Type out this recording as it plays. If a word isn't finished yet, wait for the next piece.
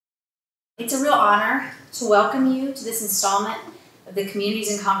It's a real honor to welcome you to this installment of the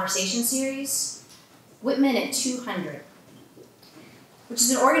Communities in Conversation series, Whitman at 200, which has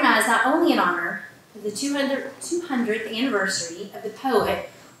been organized not only in honor of the 200th anniversary of the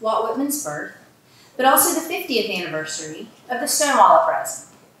poet Walt Whitman's birth, but also the 50th anniversary of the Stonewall uprising,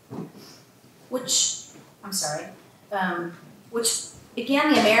 which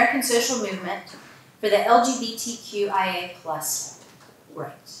began the American social movement for the LGBTQIA+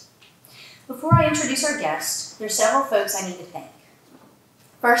 rights. Before I introduce our guest, there are several folks I need to thank.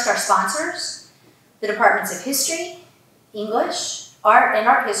 First, our sponsors, the Departments of History, English, Art and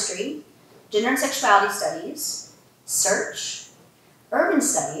Art History, Gender and Sexuality Studies, Search, Urban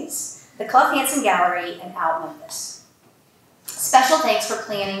Studies, the Clough Hansen Gallery, and Out Memphis. Special thanks for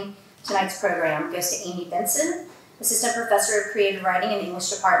planning tonight's program goes to Amy Benson, Assistant Professor of Creative Writing in the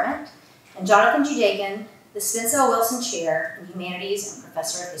English Department, and Jonathan Judagan, the Spencer L. Wilson Chair in Humanities and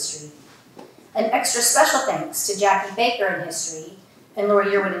Professor of History. An extra special thanks to Jackie Baker in History and Laura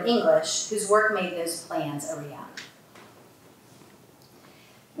Yearwood in English, whose work made those plans a reality.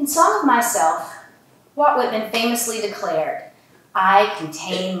 In Song of Myself, Walt Whitman famously declared, "I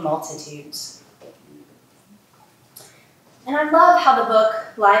contain multitudes." And I love how the book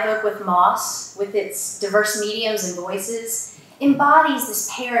Live Oak with Moss, with its diverse mediums and voices, embodies this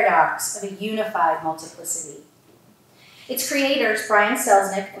paradox of a unified multiplicity. Its creators, Brian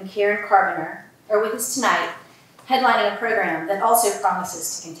Selznick and Karen Karbiener, are with us tonight, headlining a program that also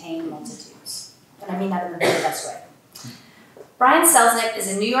promises to contain multitudes. And I mean that in the very best way. Brian Selznick is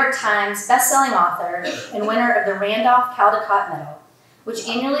a New York Times bestselling author and winner of the Randolph-Caldicott Medal, which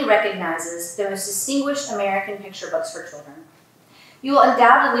annually recognizes the most distinguished American picture books for children. You will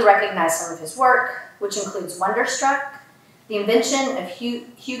undoubtedly recognize some of his work, which includes Wonderstruck, The Invention of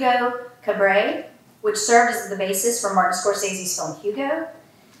Hugo, Cabret, which served as the basis for Martin Scorsese's film Hugo,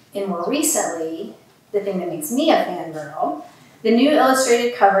 and more recently, the thing that makes me a fangirl, the new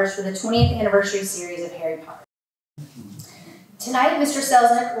illustrated covers for the 20th anniversary series of Harry Potter. Tonight, Mr.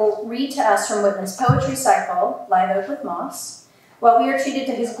 Selznick will read to us from Whitman's poetry cycle, Live Oak with Moss, while we are treated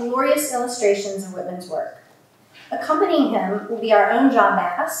to his glorious illustrations of Whitman's work. Accompanying him will be our own John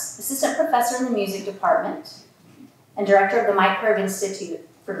Bass, Assistant Professor in the Music Department and Director of the Microbe Institute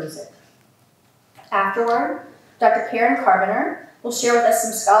for Music. Afterward, Dr. Karen Karbiener will share with us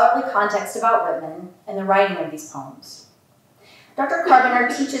some scholarly context about Whitman and the writing of these poems. Dr. Karbiener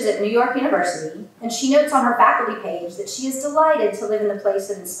teaches at New York University, and she notes on her faculty page that she is delighted to live in the place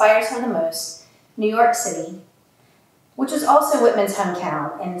that inspires her the most, New York City, which was also Whitman's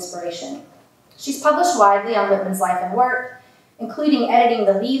hometown and inspiration. She's published widely on Whitman's life and work, including editing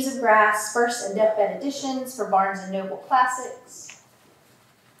the Leaves of Grass first and deathbed editions for Barnes & Noble Classics.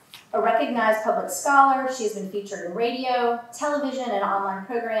 A recognized public scholar, she has been featured in radio, television, and online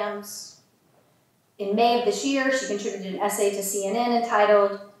programs. In May of this year, she contributed an essay to CNN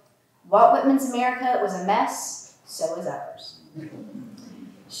entitled, "Walt Whitman's America Was a Mess, So Is Ours."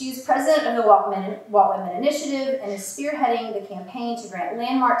 She is president of the Walt Whitman Initiative and is spearheading the campaign to grant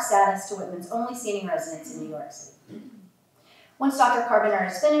landmark status to Whitman's only standing residence in New York City. Once Dr. Karbiener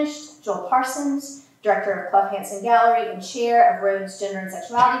is finished, Joel Parsons, Director of Clough Hansen Gallery and Chair of Rhodes Gender and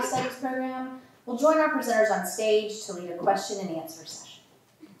Sexuality Studies program, will join our presenters on stage to lead a question and answer session.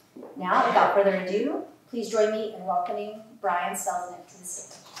 Now, without further ado, please join me in welcoming Brian Selznick to the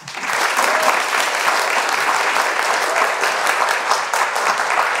stage.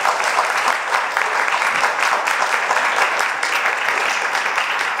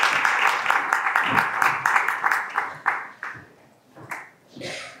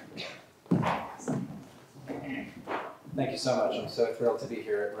 Thank you so much. I'm so thrilled to be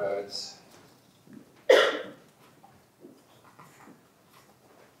here at Rhodes.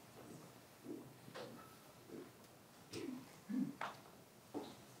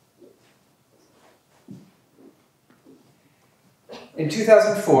 In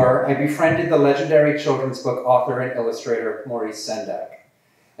 2004, I befriended the legendary children's book author and illustrator Maurice Sendak,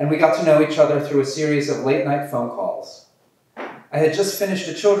 and we got to know each other through a series of late-night phone calls. I had just finished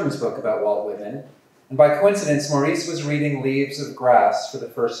a children's book about Walt Whitman, and by coincidence, Maurice was reading Leaves of Grass for the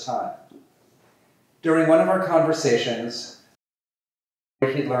first time. During one of our conversations,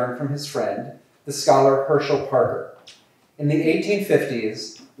 he learned from his friend, the scholar Herschel Parker. In the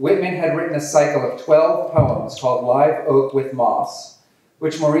 1850s, Whitman had written a cycle of 12 poems called Live Oak with Moss,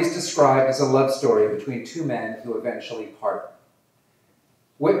 which Maurice described as a love story between two men who eventually part.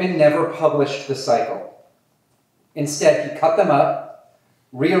 Whitman never published the cycle. Instead, he cut them up,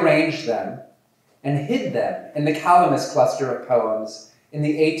 rearranged them, and hid them in the Calamus cluster of poems in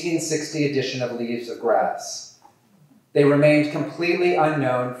the 1860 edition of Leaves of Grass. They remained completely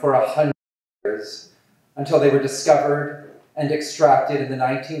unknown for 100 until they were discovered and extracted in the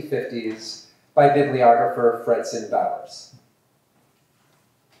 1950s by bibliographer Fredson Bowers.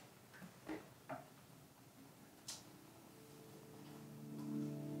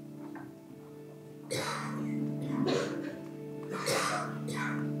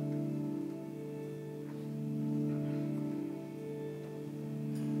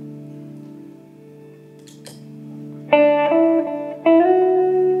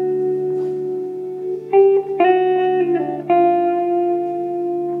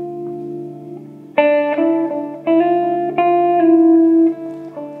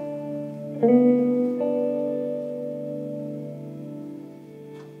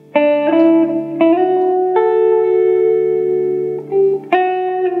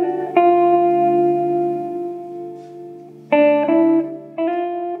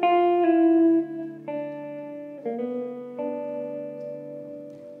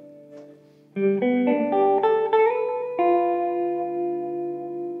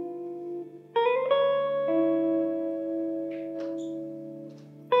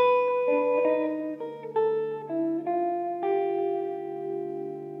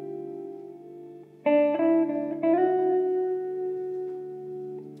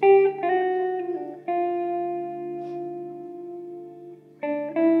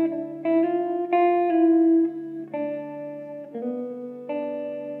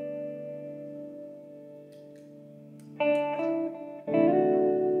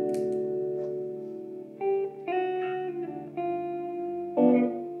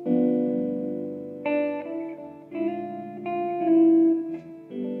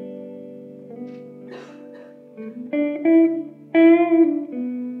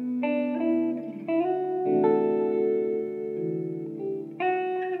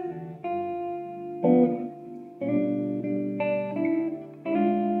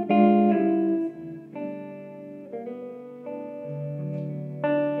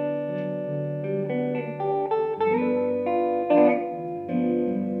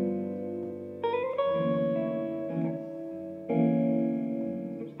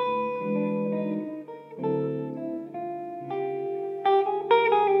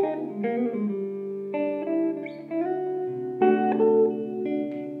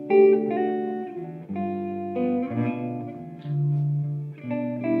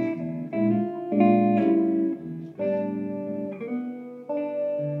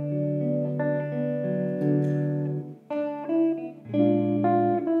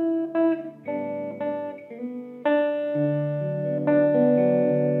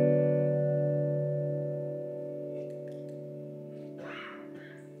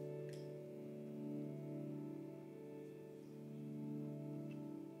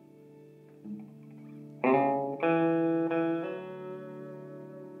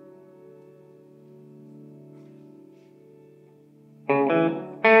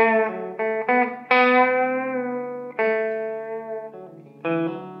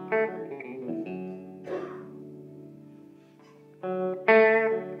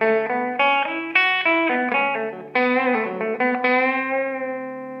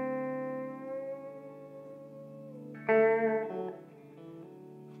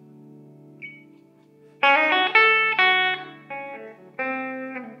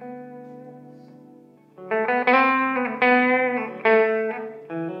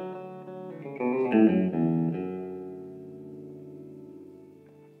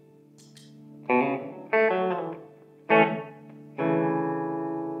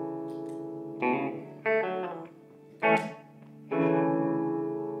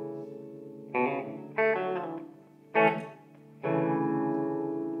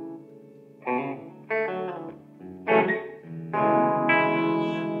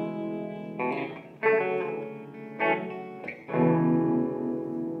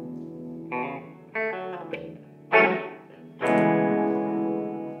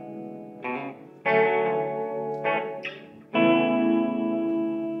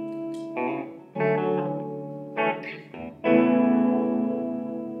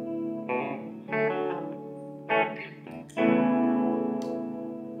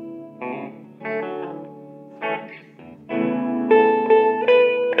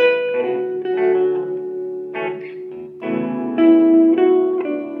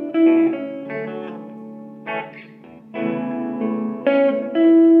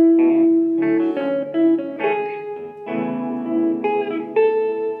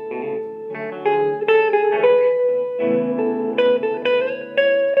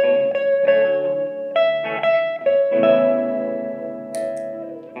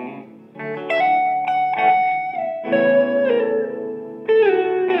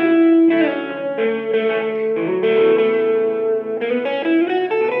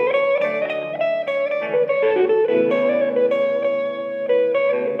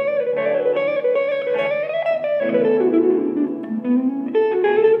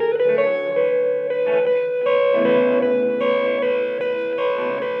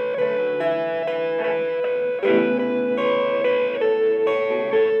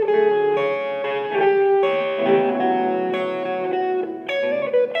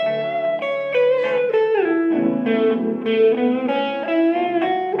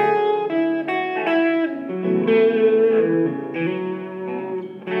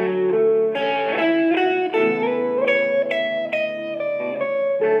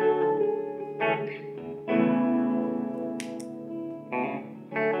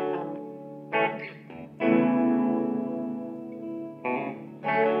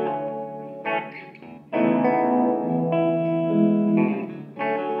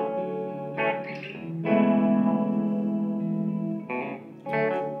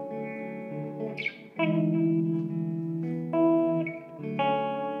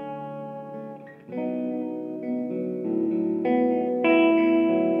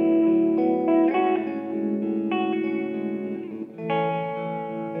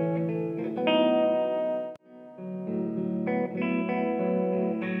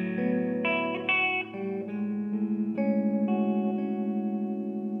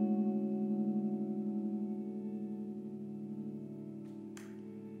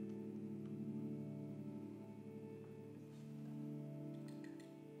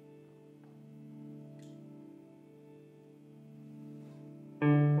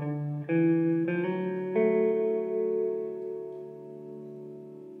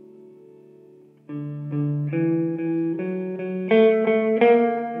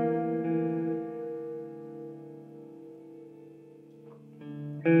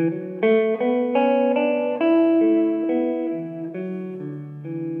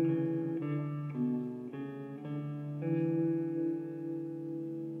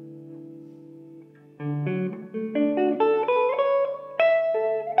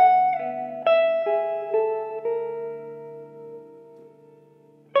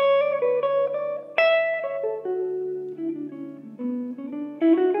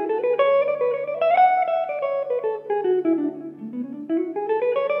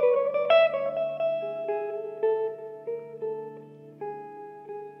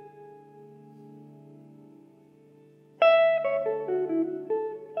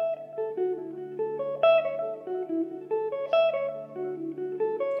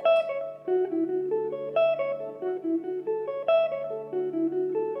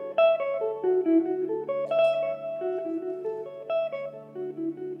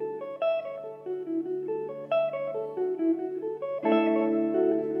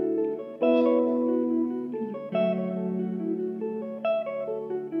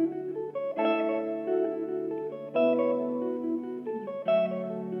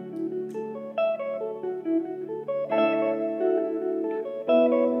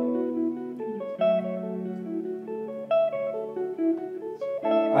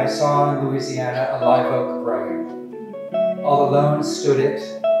 I saw in Louisiana a live oak growing. All alone stood it,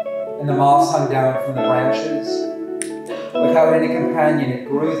 and the moss hung down from the branches. Without any companion it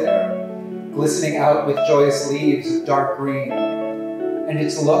grew there, glistening out with joyous leaves of dark green. And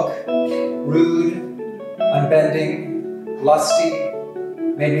its look, rude, unbending, lusty,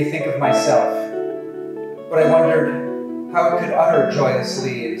 made me think of myself. But I wondered how it could utter joyous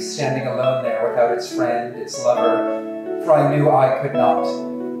leaves, standing alone there without its friend, its lover, for I knew I could not.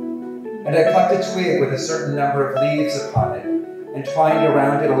 And I plucked a twig with a certain number of leaves upon it, and twined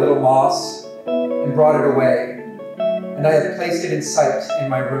around it a little moss, and brought it away. And I have placed it in sight in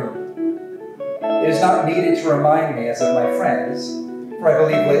my room. It is not needed to remind me as of my friends, for I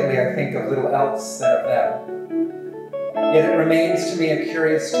believe lately I think of little else than of them. Yet it remains to me a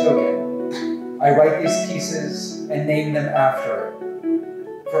curious token. I write these pieces and name them after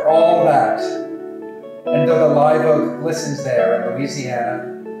it. For all that, and though the live oak glistens there in Louisiana,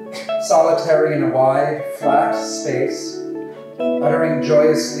 solitary in a wide, flat space, uttering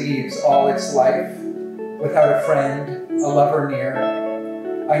joyous leaves all its life, without a friend, a lover near,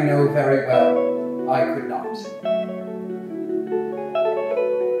 I know very well I could not.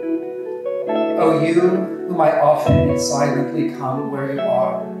 O you, whom I often and silently come where you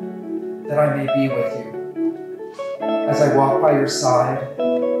are, that I may be with you, as I walk by your side,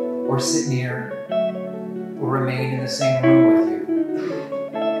 or sit near, or remain in the same room with you.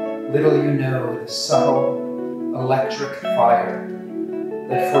 Little you know the subtle, electric fire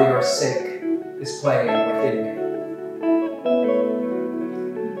that for your sake is playing within me.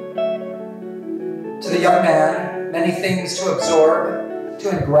 To the young man, many things to absorb, to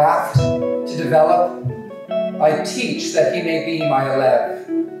engraft, to develop, I teach that he may be my Elev.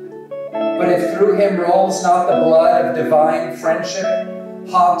 But if through him rolls not the blood of divine friendship,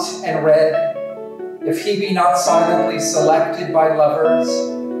 hot and red, if he be not silently selected by lovers,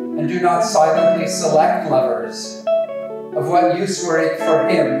 and do not silently select lovers, of what use were it for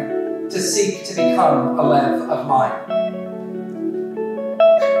him to seek to become a Lev of mine?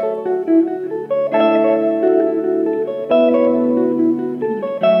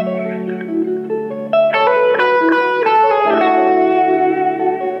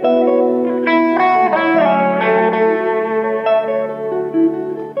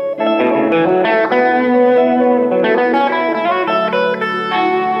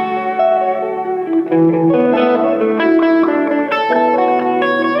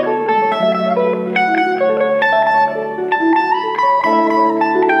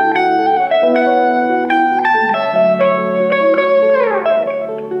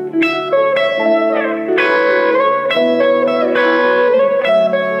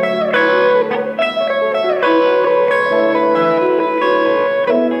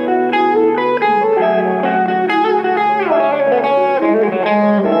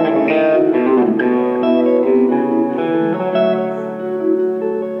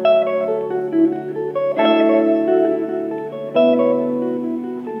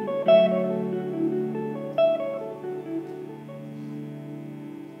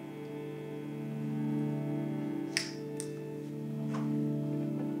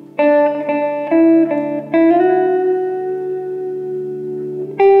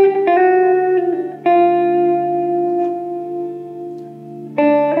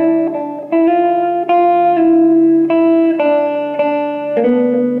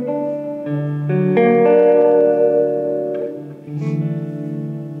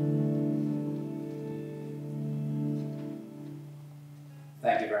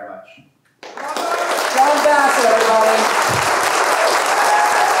 much. John Bassett, everybody.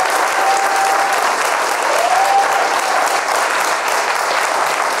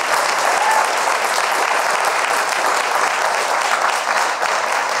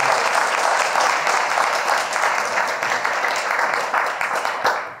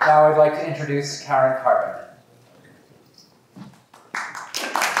 Now I'd like to introduce Karen Karbiener.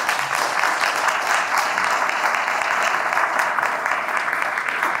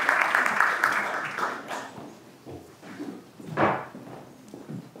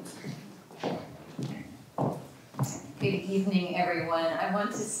 Good evening, everyone. I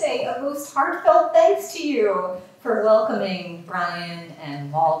want to say a most heartfelt thanks to you for welcoming Brian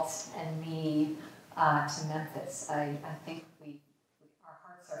and Walt and me to Memphis. I think our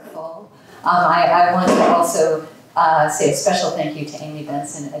hearts are full. I want to also say a special thank you to Amy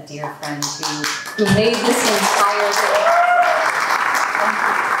Benson, a dear friend who made this entire day.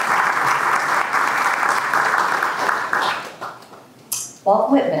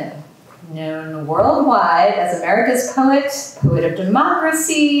 Walt Whitman, known worldwide as America's poet, poet of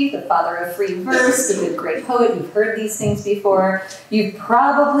democracy, the father of free verse, the good great poet. You've heard these things before. You've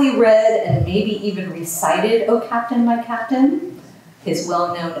probably read and maybe even recited "O Captain, My Captain," his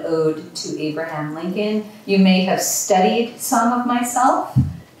well-known ode to Abraham Lincoln. You may have studied "Song of Myself,"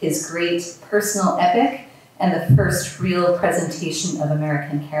 his great personal epic and the first real presentation of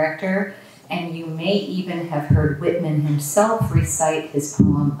American character. And you may even have heard Whitman himself recite his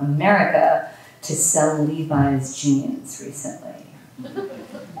poem "America" to sell Levi's jeans recently.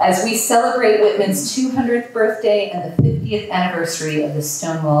 As we celebrate Whitman's 200th birthday and the 50th anniversary of the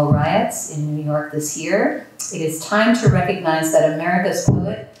Stonewall riots in New York this year, it is time to recognize that America's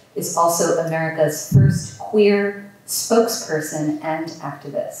poet is also America's first queer spokesperson and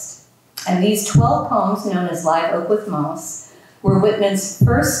activist. And these 12 poems, known as Live Oak with Moss, were Whitman's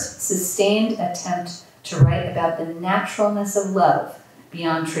first sustained attempt to write about the naturalness of love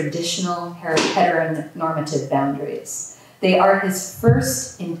beyond traditional heteronormative boundaries. They are his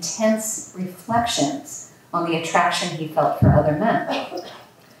first intense reflections on the attraction he felt for other men.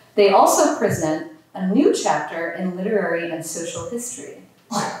 They also present a new chapter in literary and social history.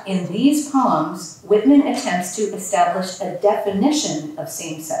 In these poems, Whitman attempts to establish a definition of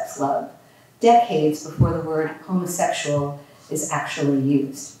same-sex love, decades before the word homosexual is actually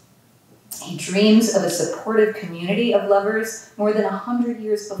used. He dreams of a supportive community of lovers more than 100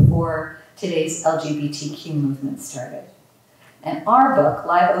 years before today's LGBTQ movement started. And our book,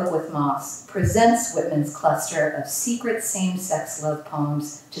 Live Oak with Moss, presents Whitman's cluster of secret same-sex love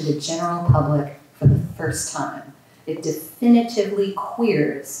poems to the general public for the first time. It definitively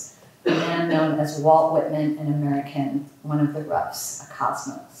queers the man known as Walt Whitman, an American, one of the roughs, a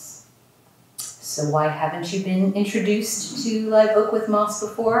cosmos. So why haven't you been introduced to Live Oak with Moss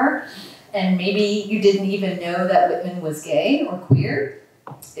before? And maybe you didn't even know that Whitman was gay or queer?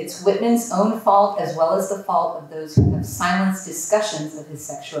 It's Whitman's own fault as well as the fault of those who have silenced discussions of his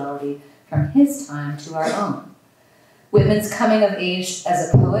sexuality from his time to our own. Whitman's coming of age as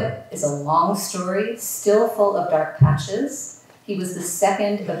a poet is a long story, still full of dark patches. He was the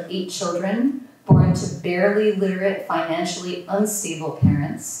second of 8 children, born to barely literate, financially unstable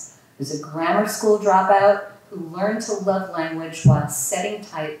parents. He was a grammar school dropout who learned to love language while setting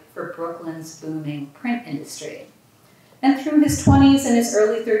type for Brooklyn's booming print industry. And through his 20s and his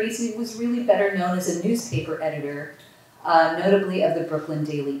early 30s, he was really better known as a newspaper editor, notably of the Brooklyn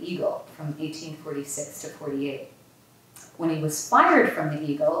Daily Eagle from 1846 to 48. When he was fired from the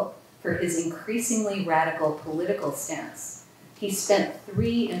Eagle for his increasingly radical political stance, he spent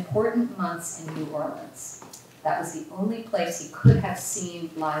 3 important months in New Orleans. That was the only place he could have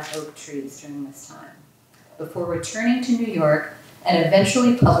seen live oak trees during this time, before returning to New York and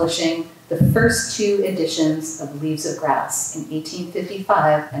eventually publishing the first 2 editions of Leaves of Grass in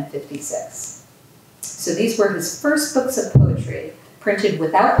 1855 and 56. So these were his first books of poetry, printed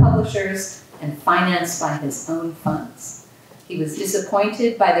without publishers and financed by his own funds. He was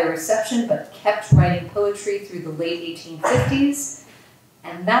disappointed by their reception, but kept writing poetry through the late 1850s.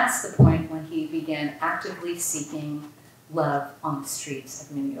 And that's the point when he began actively seeking love on the streets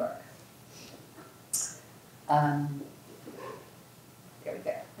of New York. There we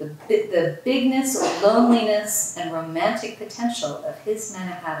go. The bigness, loneliness, and romantic potential of his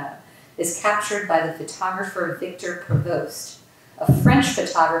Manhattan is captured by the photographer Victor Provost, a French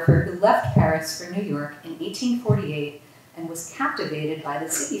photographer who left Paris for New York in 1848 and was captivated by the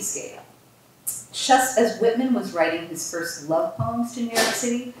cityscape. Just as Whitman was writing his first love poems to New York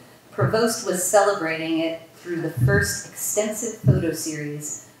City, Provost was celebrating it through the first extensive photo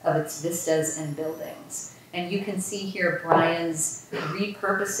series of its vistas and buildings. And you can see here Brian's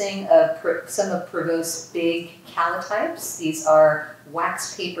repurposing of some of Provost's big calotypes. These are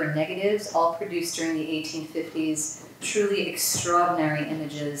wax paper negatives, all produced during the 1850s, truly extraordinary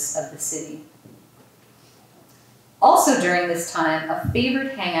images of the city. Also during this time, a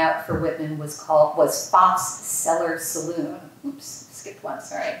favorite hangout for Whitman was Forbes' Cellar Saloon. Oops, skipped one,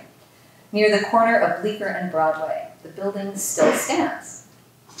 sorry. Near the corner of Bleecker and Broadway. The building still stands.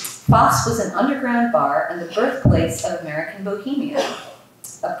 Forbes was an underground bar and the birthplace of American bohemia,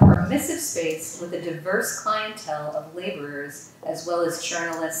 a permissive space with a diverse clientele of laborers as well as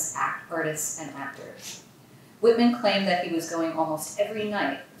journalists, artists, and actors. Whitman claimed that he was going almost every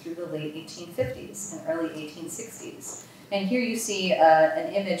night through the late 1850s and early 1860s. And here you see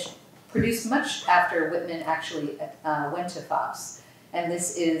an image produced much after Whitman actually went to Forbes. And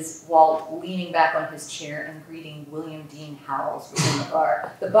this is Walt leaning back on his chair and greeting William Dean Howells within the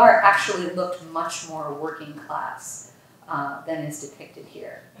bar. The bar actually looked much more working class than is depicted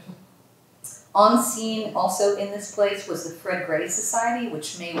here. On scene also in this place was the Fred Gray Society,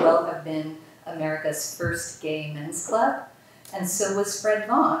 which may well have been America's first gay men's club. And so was Fred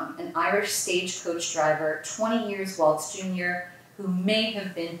Vaughn, an Irish stagecoach driver, 20 years Walt's junior, who may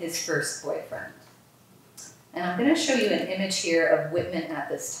have been his first boyfriend. And I'm going to show you an image here of Whitman at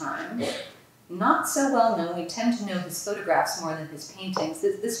this time. Not so well known. We tend to know his photographs more than his paintings.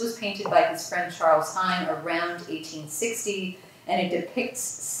 This was painted by his friend Charles Hine around 1860, and it depicts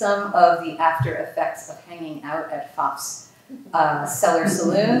some of the after effects of hanging out at Forbes' Cellar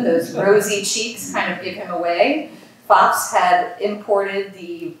Saloon. Those rosy cheeks kind of give him away. Forbes had imported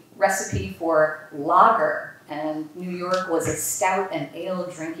the recipe for lager, and New York was a stout and ale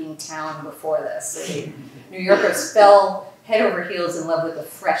drinking town before this. New Yorkers fell head over heels in love with a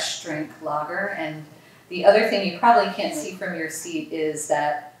fresh drink lager. And the other thing you probably can't see from your seat is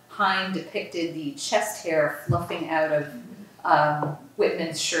that Hine depicted the chest hair fluffing out of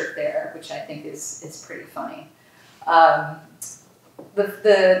Whitman's shirt there, which I think is pretty funny.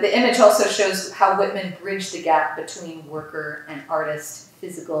 The image also shows how Whitman bridged the gap between worker and artist,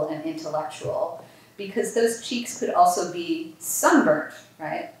 physical and intellectual, because those cheeks could also be sunburnt,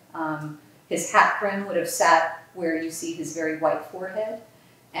 right? His hat brim would have sat where you see his very white forehead.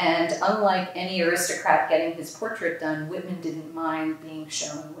 And unlike any aristocrat getting his portrait done, Whitman didn't mind being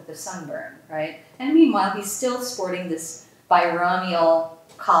shown with a sunburn, right? And meanwhile, he's still sporting this Byronial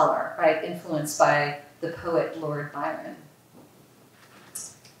collar, right? Influenced by the poet Lord Byron.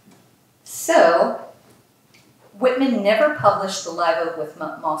 So, Whitman never published the Live Oak with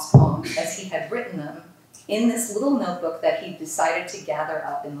Moss poems as he had written them in this little notebook that he decided to gather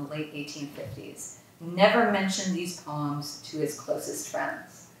up in the late 1850s. Never mentioned these poems to his closest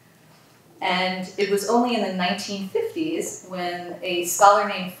friends. And it was only in the 1950s when a scholar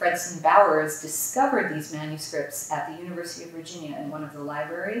named Fredson Bowers discovered these manuscripts at the University of Virginia in one of the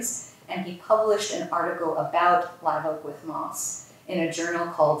libraries, and he published an article about Live Oak with Moss in a journal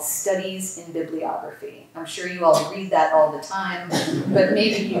called Studies in Bibliography. I'm sure you all read that all the time, but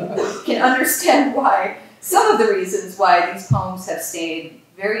maybe you can understand why, some of the reasons why these poems have stayed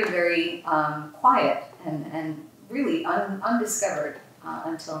very, very quiet and really undiscovered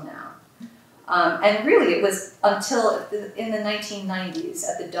until now. And really it was until in the 1990s,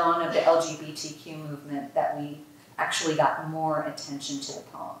 at the dawn of the LGBTQ movement, that we actually got more attention to the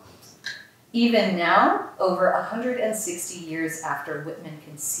poems. Even now, over 160 years after Whitman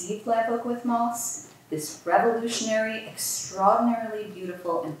conceived Live Oak with Moss, this revolutionary, extraordinarily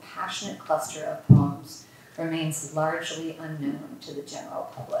beautiful, and passionate cluster of poems remains largely unknown to the general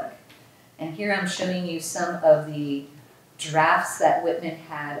public. And here I'm showing you some of the drafts that Whitman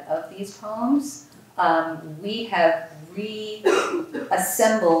had of these poems. We have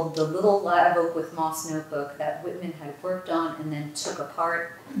reassembled the little Live Oak with Moss notebook that Whitman had worked on and then took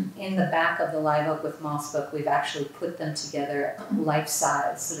apart. In the back of the Live Oak with Moss book, we've actually put them together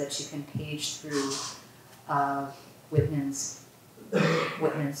life-size so that you can page through Whitman's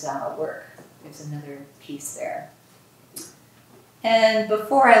work. There's another piece there. And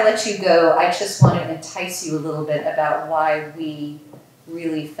before I let you go, I just want to entice you a little bit about why we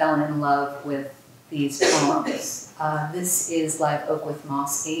really fell in love with these poems. This is Live Oak with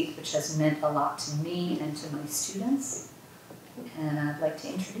Moss 8, which has meant a lot to me and to my students. And I'd like to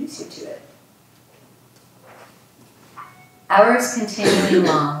introduce you to it. Hours continually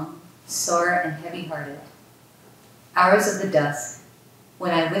long, sore and heavy-hearted. Hours of the dusk,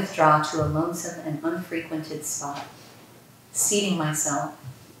 when I withdraw to a lonesome and unfrequented spot, seating myself,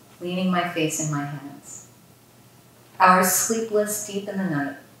 leaning my face in my hands. Hours sleepless deep in the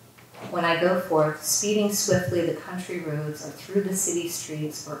night, when I go forth, speeding swiftly the country roads or through the city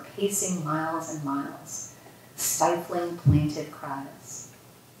streets or pacing miles and miles, stifling, plaintive cries.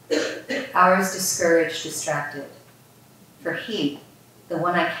 Ours discouraged, distracted. For he, the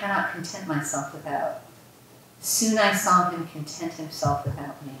one I cannot content myself without, soon I saw him content himself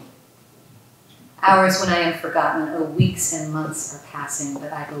without me. Hours when I am forgotten, oh, weeks and months are passing,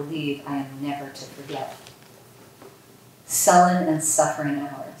 but I believe I am never to forget. Sullen and suffering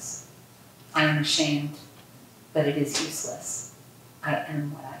hours. I am ashamed, but it is useless. I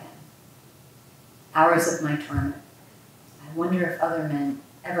am what I am. Hours of my torment. I wonder if other men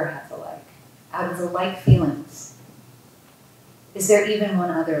ever have the like, out of the like feelings. Is there even one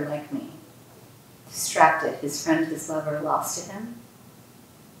other like me? Distracted, his friend, his lover, lost to him?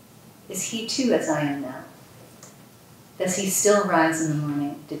 Is he too as I am now? Does he still rise in the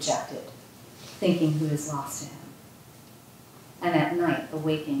morning, dejected, thinking who is lost to him? And at night,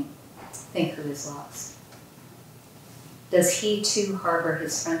 awaking, think who is lost? Does he too harbor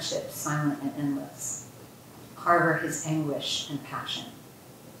his friendship, silent and endless? Harbor his anguish and passion?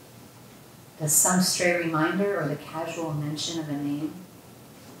 Does some stray reminder or the casual mention of a name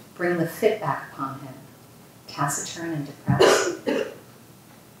bring the fit back upon him, taciturn and depressed?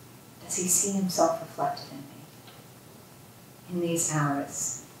 Does he see himself reflected in me? In these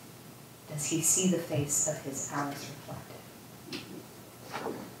hours, does he see the face of his hours reflected?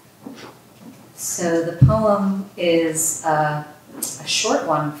 So the poem is a short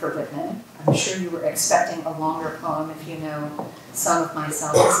one for Whitman. I'm sure you were expecting a longer poem if you know Song of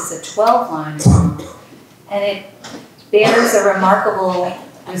Myself. This is a 12-line poem, and it bears a remarkable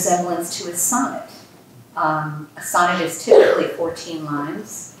resemblance to a sonnet. A sonnet is typically 14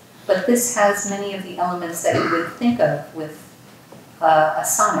 lines, but this has many of the elements that you would think of with a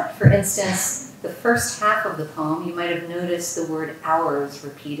sonnet. For instance, the first half of the poem, you might have noticed the word hours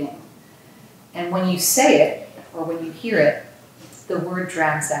repeating. And when you say it, or when you hear it, the word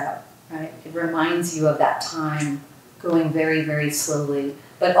drags out, right? It reminds you of that time going very, very slowly.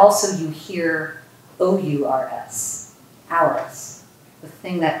 But also you hear O-U-R-S, hours, the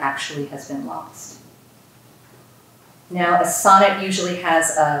thing that actually has been lost. Now, a sonnet usually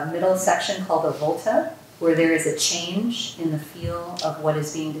has a middle section called a volta, where there is a change in the feel of what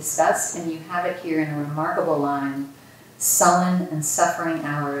is being discussed, and you have it here in a remarkable line, sullen and suffering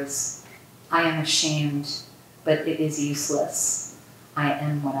hours, I am ashamed, but it is useless. I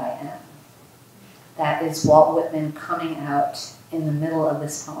am what I am. That is Walt Whitman coming out in the middle of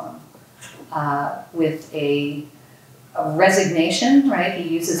this poem with a resignation, right? He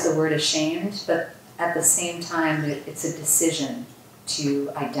uses the word ashamed, but at the same time, it's a decision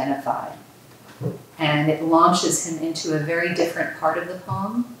to identify. And it launches him into a very different part of the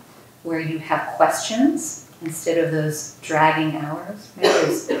poem where you have questions instead of those dragging hours. Right?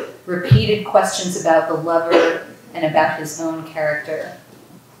 There's repeated questions about the lover and about his own character.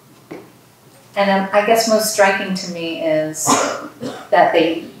 And I guess most striking to me is that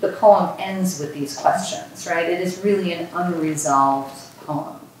the poem ends with these questions, right? It is really an unresolved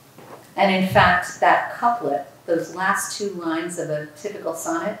poem. And in fact, that couplet, those last two lines of a typical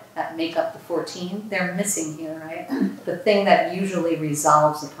sonnet that make up the 14, they're missing here, right? The thing that usually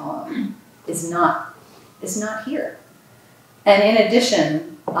resolves a poem is not here. And in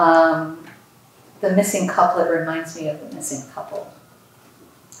addition, the missing couplet reminds me of the missing couple.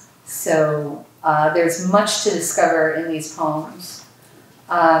 So there's much to discover in these poems.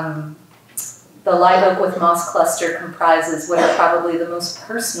 The Live Oak with Moss Cluster comprises what are probably the most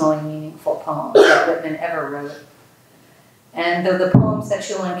personally meaningful poems that Whitman ever wrote. And though the poems that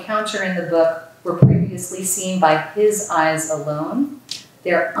you'll encounter in the book were previously seen by his eyes alone,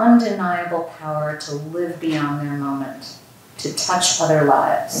 their undeniable power to live beyond their moment, to touch other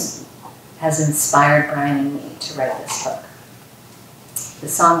lives, has inspired Brian and me to write this book. The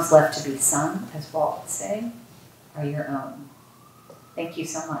songs left to be sung, as Walt would say, are your own. Thank you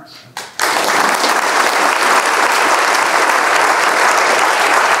so much.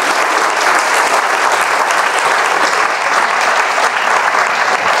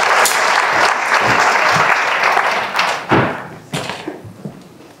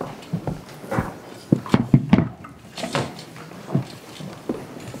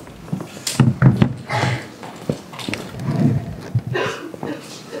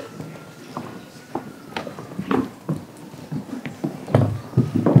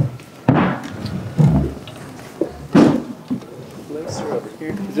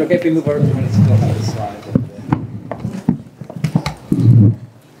 Is it okay if we move over to when it's still have the slide?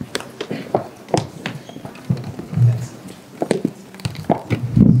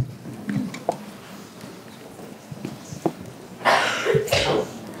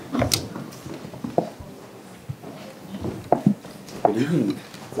 Good evening.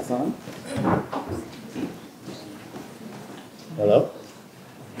 Is this on? Hello?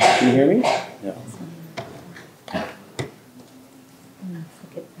 Can you hear me? No.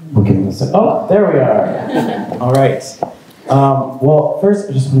 Oh, there we are. All right. Well, first,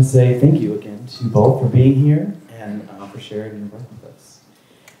 I just want to say thank you again to both for being here and for sharing your work with us.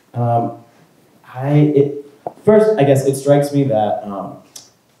 First, I guess it strikes me that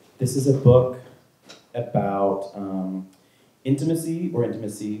this is a book about intimacy or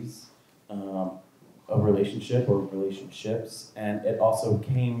intimacies, a relationship or relationships, and it also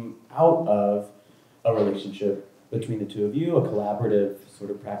came out of a relationship between the two of you, a collaborative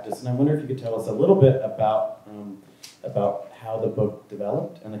sort of practice. And I wonder if you could tell us a little bit about how the book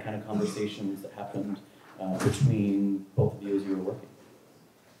developed and the kind of conversations that happened between both of you as you were working.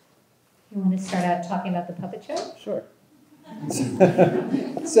 You want to start out talking about the puppet show? Sure.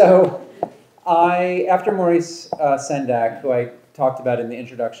 So, after Maurice Sendak, who I talked about in the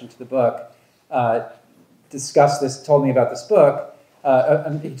introduction to the book, told me about this book,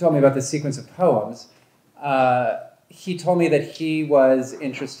 he told me about this sequence of poems, he told me that he was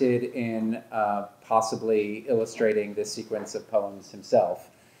interested in possibly illustrating this sequence of poems himself.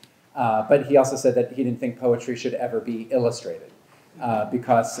 But he also said that he didn't think poetry should ever be illustrated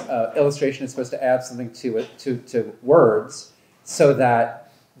because illustration is supposed to add something to it, to words, so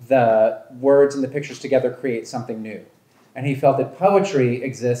that the words and the pictures together create something new. And he felt that poetry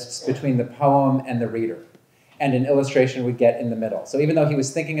exists between the poem and the reader, and an illustration would get in the middle. So even though he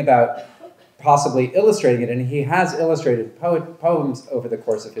was thinking about possibly illustrating it, and he has illustrated poems over the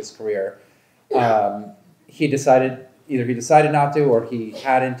course of his career, he decided not to, or he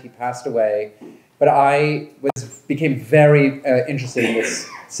hadn't, he passed away. But I became very interested in this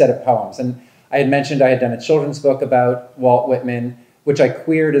set of poems. And I had mentioned I had done a children's book about Walt Whitman, which I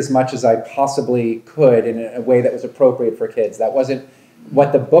queered as much as I possibly could in a way that was appropriate for kids. That wasn't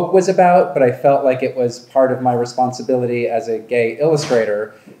what the book was about, but I felt like it was part of my responsibility as a gay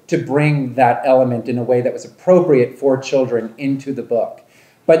illustrator to bring that element in a way that was appropriate for children into the book.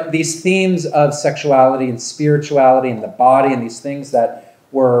 But these themes of sexuality and spirituality and the body and these things that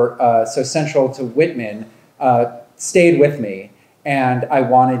were so central to Whitman stayed with me, and I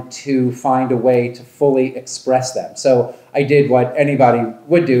wanted to find a way to fully express them. So I did what anybody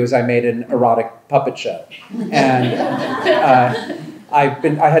would do, is I made an erotic puppet show. And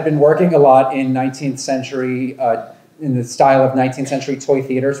I had been working a lot in 19th century, in the style of 19th century toy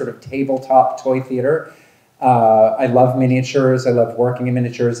theater, sort of tabletop toy theater. I love miniatures, I love working in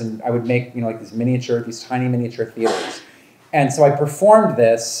miniatures, and I would make like these tiny miniature theaters. And so I performed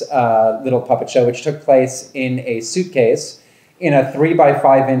this little puppet show, which took place in a suitcase, in a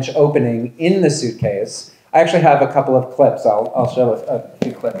 3x5-inch opening in the suitcase. I actually have a couple of clips. I'll show a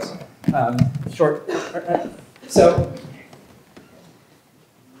few clips.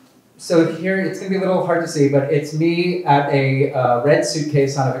 So here, it's going to be a little hard to see, but it's me at a red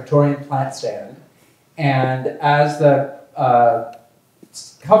suitcase on a Victorian plant stand. And as the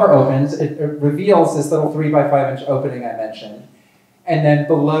cover opens, it reveals this little 3x5-inch opening I mentioned. And then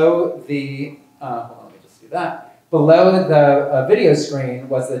below the, hold on, let me just do that. Below the video screen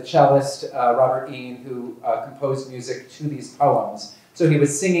was the cellist, Robert Ian, who composed music to these poems. So he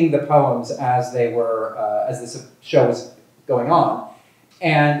was singing the poems as they were, as this show was going on.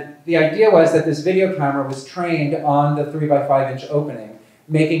 And the idea was that this video camera was trained on the 3x5-inch opening,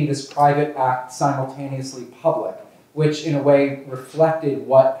 making this private act simultaneously public, which in a way reflected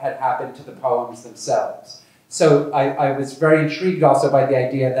what had happened to the poems themselves. So I was very intrigued also by the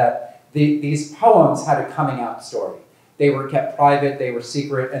idea that these poems had a coming out story. They were kept private, they were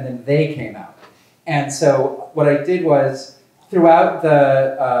secret, and then they came out. And so what I did was, throughout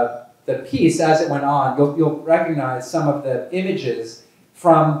the piece, as it went on, you'll recognize some of the images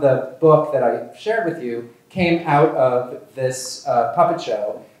from the book that I shared with you came out of this puppet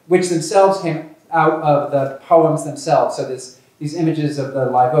show, which themselves came out of the poems themselves. So these images of the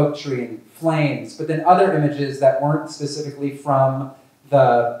live oak tree and flames, but then other images that weren't specifically from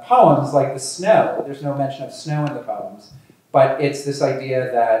the poems, like the snow. There's no mention of snow in the poems, but it's this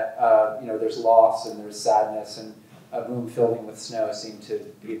idea that there's loss and there's sadness, and a room filling with snow seemed to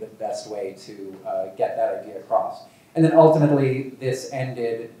be the best way to get that idea across. And then ultimately, this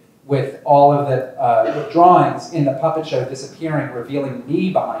ended with all of the drawings in the puppet show disappearing, revealing me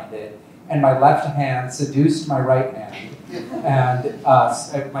behind it, and my left hand seduced my right hand, and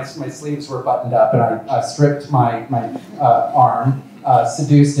my sleeves were buttoned up, and I stripped my arm,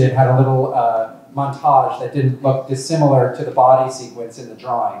 seduced it, had a little montage that didn't look dissimilar to the body sequence in the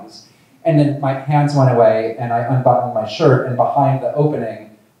drawings. And then my hands went away, and I unbuttoned my shirt, and behind the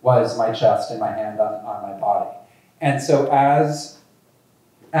opening was my chest and my hand on my body. And so as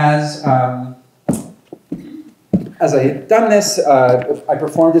as I had done this, I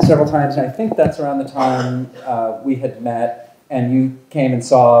performed it several times, and I think that's around the time we had met, and you came and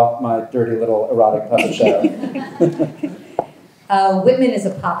saw my dirty little erotic puppet show. Whitman is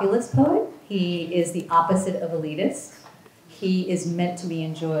a populist poet. He is the opposite of elitist. He is meant to be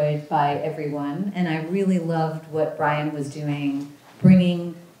enjoyed by everyone, and I really loved what Brian was doing,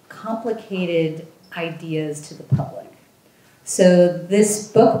 bringing complicated ideas to the public. So this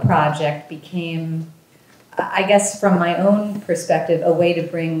book project became, I guess from my own perspective, a way to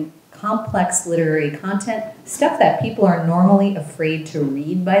bring complex literary content, stuff that people are normally afraid to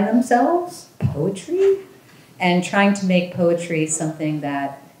read by themselves, poetry, and trying to make poetry something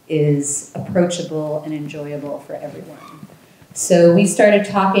that is approachable and enjoyable for everyone. So we started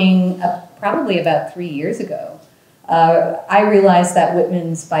talking probably about 3 years ago. I realized that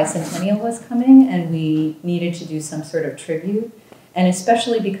Whitman's bicentennial was coming and we needed to do some sort of tribute, and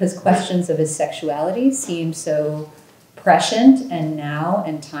especially because questions of his sexuality seemed so prescient and now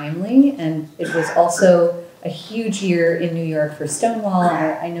and timely, and it was also a huge year in New York for Stonewall,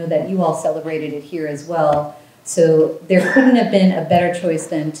 and I know that you all celebrated it here as well. So there couldn't have been a better choice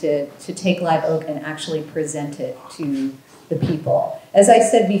than to take Live Oak and actually present it to the people. As I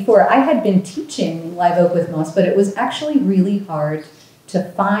said before, I had been teaching Live Oak with Moss, but it was actually really hard to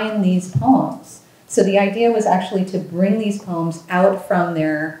find these poems. So the idea was actually to bring these poems out from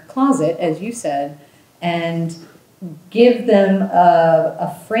their closet, as you said, and give them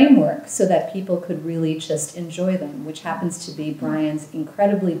a framework so that people could really just enjoy them, which happens to be Brian's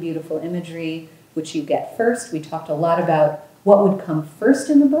incredibly beautiful imagery, which you get first. We talked a lot about what would come first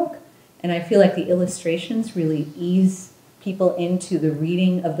in the book, and I feel like the illustrations really ease people into the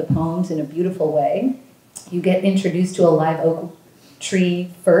reading of the poems in a beautiful way. You get introduced to a live oak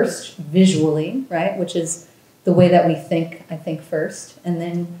tree first, visually, right, which is the way that we think, I think, first, and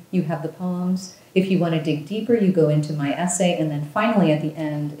then you have the poems. If you want to dig deeper, you go into my essay, and then finally at the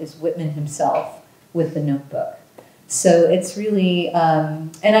end is Whitman himself with the notebook. So it's really,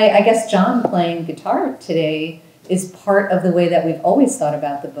 and I guess John playing guitar today is part of the way that we've always thought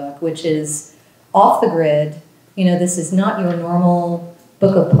about the book, which is off the grid. You know, this is not your normal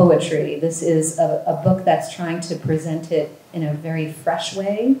book of poetry. This is a book that's trying to present it in a very fresh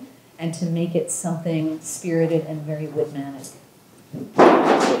way and to make it something spirited and very Whitmanic.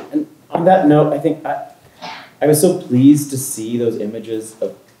 And on that note, I think I was so pleased to see those images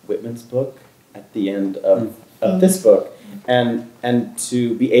of Whitman's book at the end of this book, and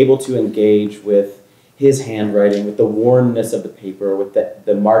to be able to engage with his handwriting, with the wornness of the paper, with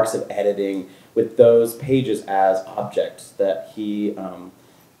the marks of editing, with those pages as objects that he,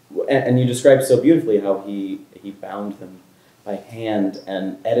 and you described so beautifully how he bound them by hand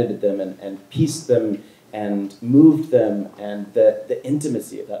and edited them and pieced them and moved them, and the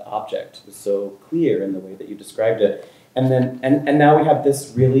intimacy of that object was so clear in the way that you described it. And then and now we have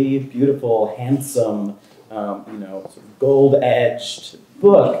this really beautiful, handsome, sort of gold-edged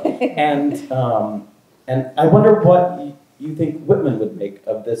book, and I wonder what you think Whitman would make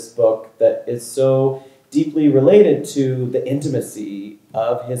of this book that is so deeply related to the intimacy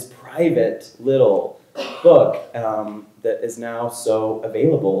of his private little book that is now so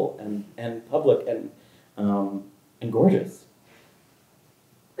available and public and gorgeous.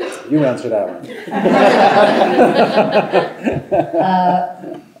 You answer that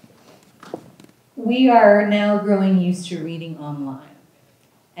one. We are now growing used to reading online,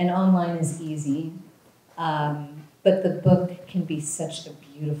 and online is easy. But the book can be such a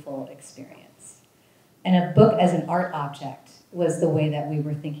beautiful experience. And a book as an art object was the way that we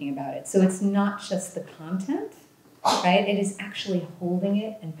were thinking about it. So it's not just the content, right? It is actually holding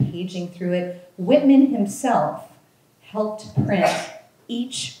it and paging through it. Whitman himself helped print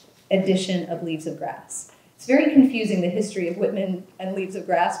each edition of Leaves of Grass. It's very confusing, the history of Whitman and Leaves of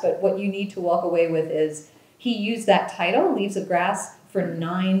Grass, but what you need to walk away with is he used that title, Leaves of Grass, for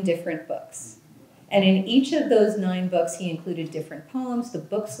 9 different books. And in each of those 9 books, he included different poems. The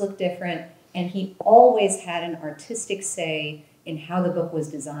books looked different, and he always had an artistic say in how the book was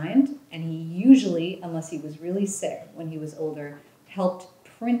designed. And he usually, unless he was really sick when he was older, helped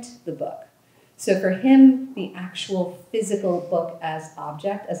print the book. So for him, the actual physical book as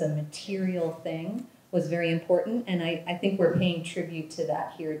object, as a material thing, was very important. And I think we're paying tribute to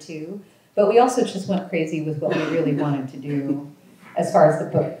that here too. But we also just went crazy with what we really wanted to do as far as the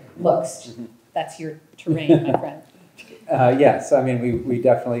book looks. That's your terrain, my friend. Yes, I mean, we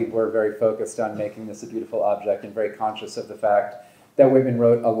definitely were very focused on making this a beautiful object and very conscious of the fact that Whitman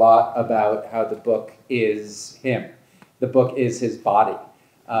wrote a lot about how the book is him. The book is his body,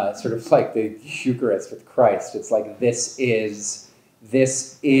 sort of like the Eucharist with Christ. It's like this is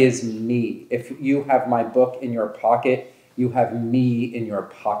This is me. If you have my book in your pocket, you have me in your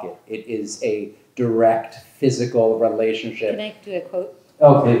pocket. It is a direct physical relationship. Can I do a quote?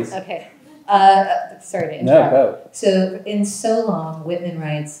 Oh, please. Okay. Sorry to interrupt. No, go. So in So Long, Whitman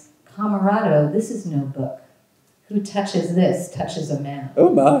writes, "Camarado, this is no book. Who touches this touches a man. Oh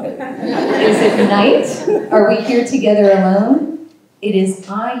my. Is it night? Are we here together alone? It is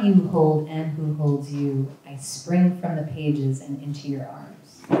I you hold and who holds you. I spring from the pages and into your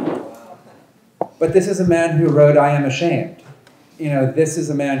arms." But this is a man who wrote I Am Ashamed. You know, this is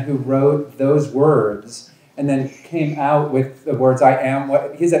a man who wrote those words and then came out with the words I am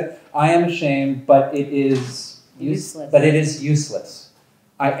what he said, I am ashamed, but it is Useless. But it is useless.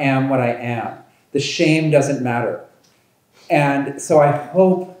 I am what I am. The shame doesn't matter. And so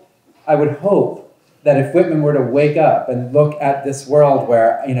I would hope that if Whitman were to wake up and look at this world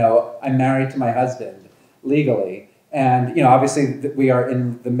where, you know, I'm married to my husband legally, and, you know, obviously we are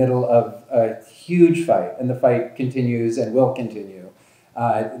in the middle of a huge fight, and the fight continues and will continue.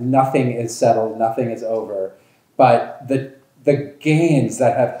 Nothing is settled, nothing is over. But the gains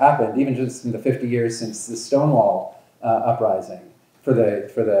that have happened, even just in the 50 years since the Stonewall uprising for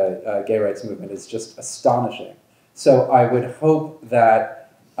the gay rights movement, is just astonishing. So I would hope that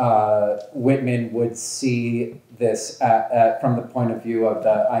Whitman would see this from the point of view of the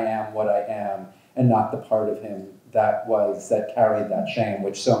I am what I am, and not the part of him that carried that shame,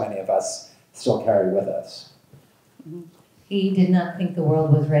 which so many of us still carry with us. He did not think the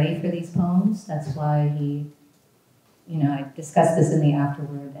world was ready for these poems. That's why he, you know, I discussed this in the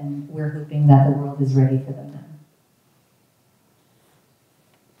afterword, and we're hoping that the world is ready for them now.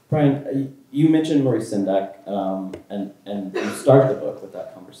 Brian, you mentioned Maurice Sendak, and you started the book with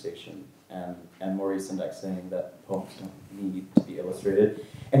that conversation, and Maurice Sendak saying that poems don't need to be illustrated,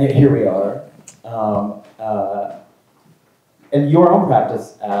 and yet here we are. And your own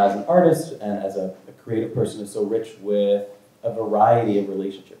practice as an artist and as a creative person is so rich with a variety of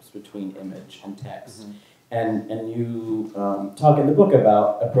relationships between image and text. Mm-hmm. And you talk in the book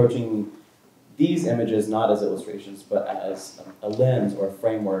about approaching these images not as illustrations, but as a lens or a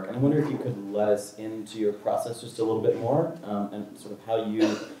framework. And I wonder if you could let us into your process just a little bit more, and sort of how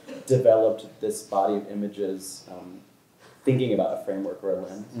you developed this body of images, thinking about a framework or a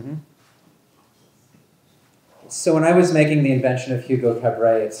lens. Mm-hmm. So when I was making the invention of Hugo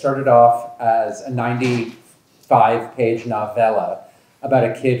Cabret, it started off as a 95-page novella about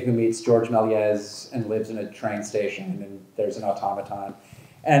a kid who meets George Méliès and lives in a train station, and there's an automaton.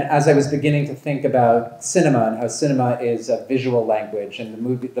 And as I was beginning to think about cinema and how cinema is a visual language, and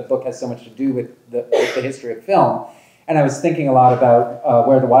the book has so much to do with the history of film, and I was thinking a lot about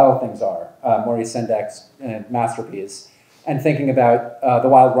Where the Wild Things Are, Maurice Sendak's masterpiece, and thinking about The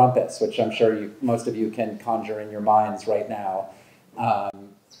Wild Rumpus, which I'm sure most of you can conjure in your minds right now.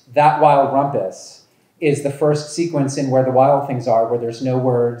 That Wild Rumpus is the first sequence in Where the Wild Things Are, where there's no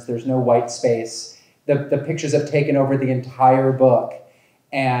words, there's no white space. The pictures have taken over the entire book,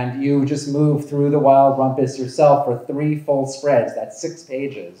 and you just move through the Wild Rumpus yourself for 3 full spreads, that's 6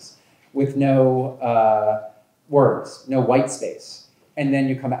 pages, with no words, no white space. And then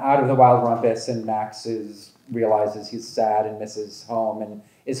you come out of the Wild Rumpus, and Max realizes he's sad and misses home and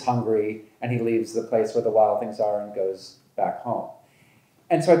is hungry, and he leaves the place where the wild things are and goes back home.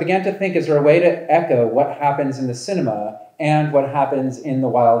 And so I began to think, is there a way to echo what happens in the cinema and what happens in the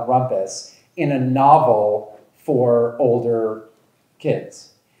Wild Rumpus in a novel for older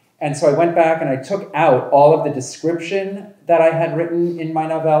kids? And so I went back and I took out all of the description that I had written in my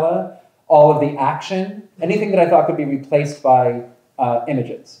novella, all of the action, anything that I thought could be replaced by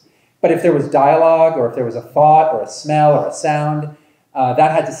images. But if there was dialogue, or if there was a thought, or a smell, or a sound,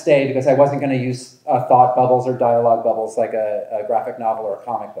 that had to stay, because I wasn't going to use thought bubbles or dialogue bubbles like a graphic novel or a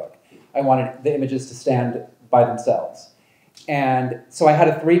comic book. I wanted the images to stand by themselves. And so I had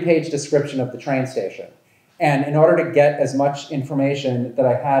a 3-page description of the train station. And in order to get as much information that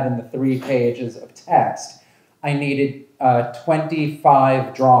I had in the 3 pages of text, I needed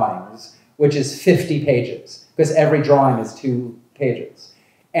 25 drawings, which is 50 pages, because every drawing is 2 pages.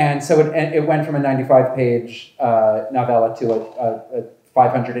 And so it went from a 95-page novella to a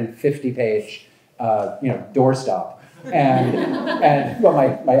 550-page, doorstop. And well,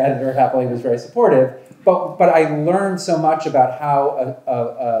 my editor happily was very supportive. But I learned so much about how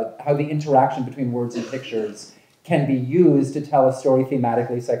the interaction between words and pictures can be used to tell a story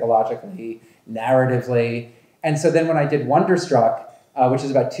thematically, psychologically, narratively. And so then when I did Wonderstruck, which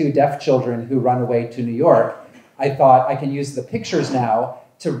is about 2 deaf children who run away to New York, I thought I can use the pictures now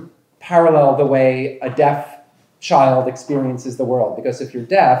to parallel the way a deaf child experiences the world. Because if you're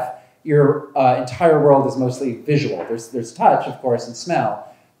deaf, your entire world is mostly visual. There's touch, of course, and smell,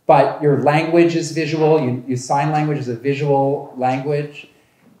 but your language is visual. You sign language is a visual language,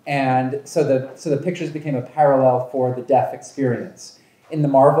 and so the pictures became a parallel for the deaf experience. In the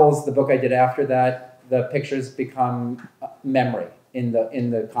Marvels, the book I did after that, the pictures become memory in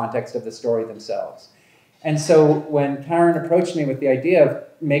the context of the story themselves. And so when Karen approached me with the idea of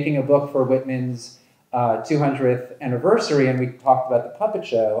making a book for Whitman's 200th anniversary, and we talked about the puppet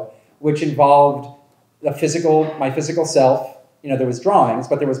show, which involved my physical self. There was drawings,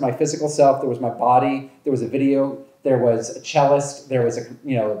 but there was my physical self, there was my body, there was a video, there was a cellist, there was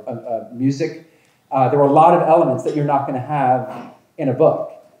a music. There were a lot of elements that you're not going to have in a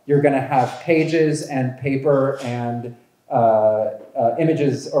book. You're going to have pages and paper and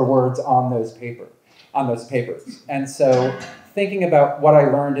images or words on those papers. And so thinking about what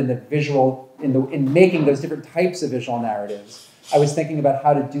I learned in the visual, in making those different types of visual narratives, I was thinking about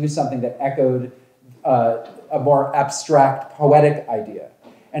how to do something that echoed a more abstract, poetic idea.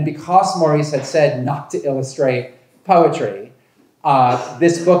 And because Maurice had said not to illustrate poetry,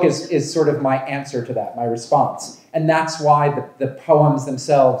 this book is sort of my answer to that, my response. And that's why the poems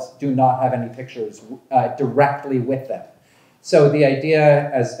themselves do not have any pictures directly with them. So the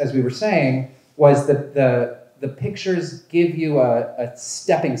idea, as we were saying, was that the pictures give you our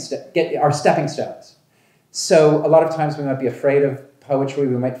stepping stones. So a lot of times we might be afraid of poetry,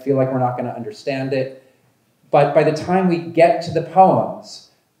 we might feel like we're not going to understand it, but by the time we get to the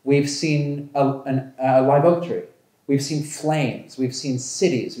poems, we've seen a live oak tree, we've seen flames, we've seen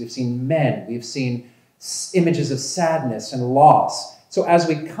cities, we've seen men, we've seen images of sadness and loss. So as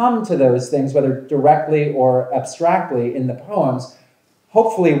we come to those things, whether directly or abstractly in the poems,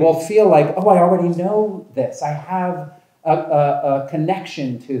 hopefully we'll feel like, oh, I already know this. I have a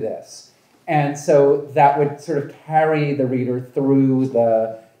connection to this. And so that would sort of carry the reader through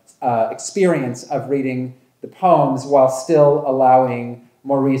the experience of reading the poems while still allowing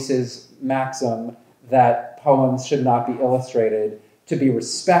Maurice's maxim that poems should not be illustrated to be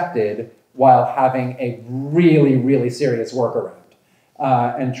respected while having a really, really serious workaround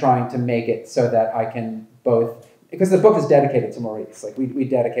and trying to make it so that I can both, because the book is dedicated to Maurice. Like we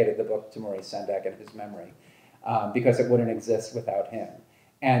dedicated the book to Maurice Sendak and his memory because it wouldn't exist without him.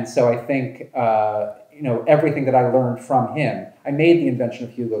 And so I think, everything that I learned from him, I made the invention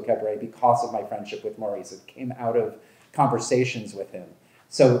of Hugo Cabret because of my friendship with Maurice. It came out of conversations with him.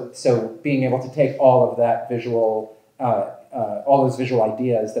 So being able to take all of that visual, all those visual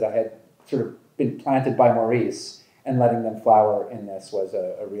ideas that I had sort of been planted by Maurice and letting them flower in this was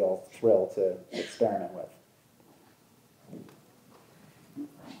a real thrill to experiment with.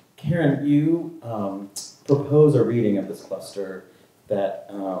 Karen, you propose a reading of this cluster that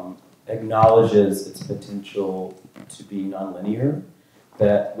acknowledges its potential to be nonlinear,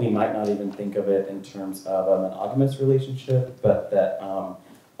 that we might not even think of it in terms of a monogamous relationship, but that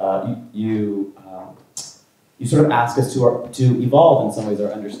you sort of ask us to evolve in some ways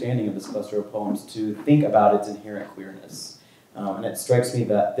our understanding of this cluster of poems, to think about its inherent queerness. And it strikes me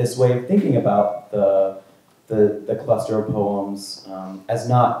that this way of thinking about the cluster of poems as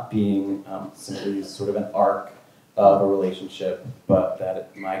not being simply sort of an arc of a relationship, but that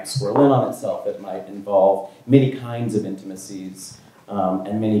it might swirl in on itself. It might involve many kinds of intimacies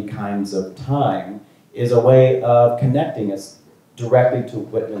and many kinds of time, is a way of connecting us directly to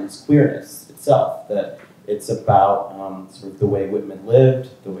Whitman's queerness itself, that it's about sort of the way Whitman lived,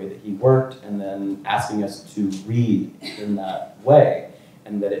 the way that he worked, and then asking us to read in that way,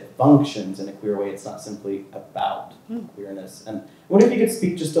 and that it functions in a queer way. It's not simply about queerness. And I wonder if you could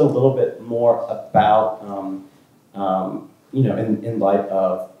speak just a little bit more about in light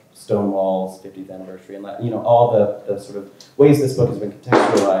of Stonewall's 50th anniversary, and all the sort of ways this book has been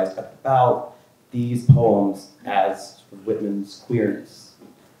contextualized about these poems as Whitman's queerness.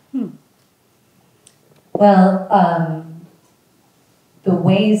 Well, the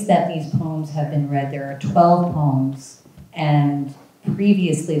ways that these poems have been read, there are 12 poems, and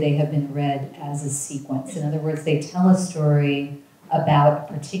previously they have been read as a sequence. In other words, they tell a story about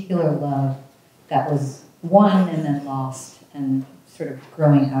a particular love that was won and then lost, and sort of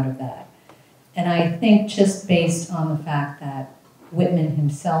growing out of that. And I think just based on the fact that Whitman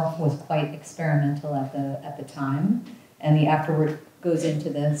himself was quite experimental at the time, and the afterword goes into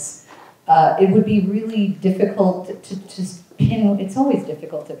this, it would be really difficult to just pin, it's always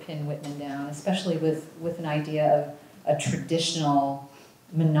difficult to pin Whitman down, especially with an idea of a traditional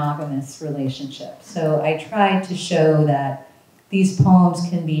monogamous relationship. So I tried to show that these poems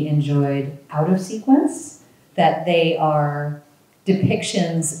can be enjoyed out of sequence, that they are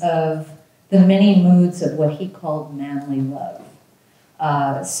depictions of the many moods of what he called manly love.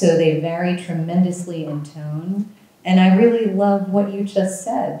 So they vary tremendously in tone. And I really love what you just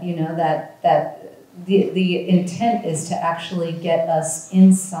said, you know, that the intent is to actually get us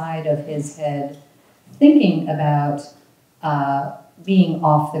inside of his head thinking about being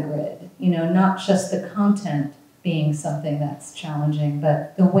off the grid, you know, not just the content being something that's challenging,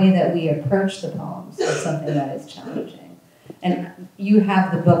 but the way that we approach the poems is something that is challenging. And you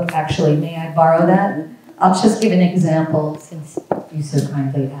have the book, actually, may I borrow that? I'll just give an example since you so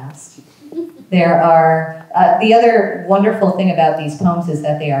kindly asked. There are, the other wonderful thing about these poems is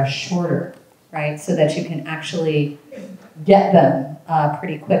that they are shorter, right? So that you can actually get them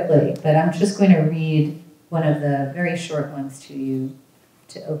pretty quickly. But I'm just going to read one of the very short ones to you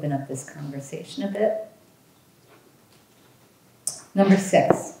to open up this conversation a bit. Number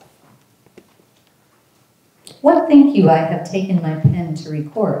 6. What think you I have taken my pen to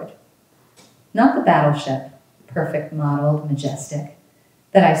record? Not the battleship, perfect modeled, majestic,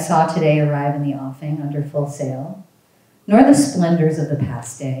 that I saw today arrive in the offing under full sail, nor the splendors of the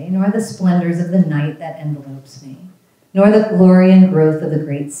past day, nor the splendors of the night that envelopes me, nor the glory and growth of the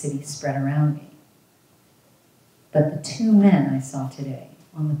great city spread around me. But the 2 men I saw today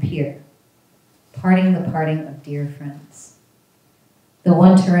on the pier, parting the parting of dear friends. The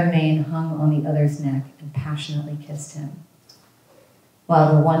one to remain hung on the other's neck and passionately kissed him,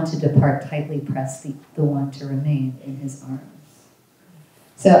 while the one to depart tightly pressed the one to remain in his arms.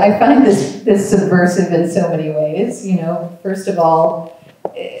 So I find this subversive in so many ways. You know, first of all,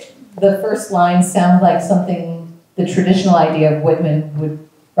 the first lines sound like something the traditional idea of Whitman would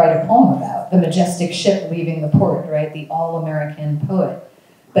write a poem about, the majestic ship leaving the port, right? The all-American poet.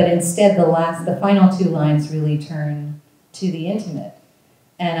 But instead, the final 2 lines really turn to the intimate.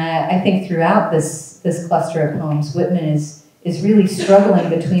 And I think throughout this cluster of poems, Whitman is really struggling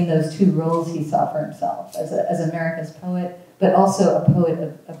between those 2 roles he saw for himself as America's poet, but also a poet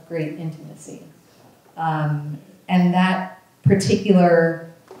of great intimacy. And that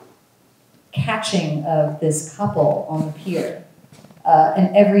particular catching of this couple on the pier,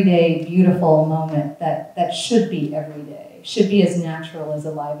 an everyday beautiful moment that should be every day, should be as natural as a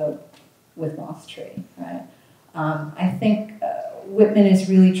live oak with moss tree, right? I think Whitman is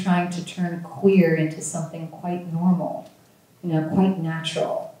really trying to turn queer into something quite normal, you know, quite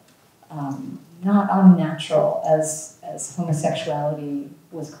natural, not unnatural as homosexuality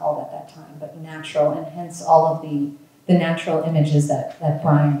was called at that time, but natural, and hence all of the natural images that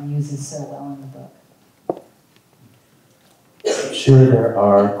Brian uses so well in the book. I'm sure there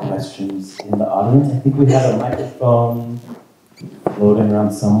are questions in the audience. I think we have a microphone floating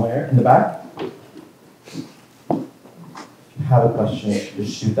around somewhere in the back. Have a question,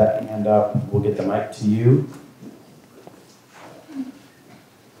 just shoot that hand up. We'll get the mic to you.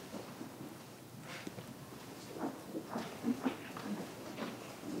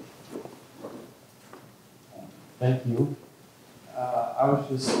 Thank you. I was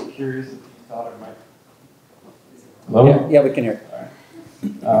just curious if you thought it might. Hello? Yeah, we can hear.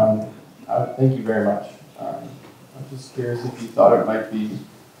 All right. Thank you very much. I was just curious if you thought it might be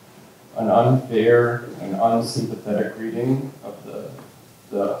an unfair and unsympathetic reading of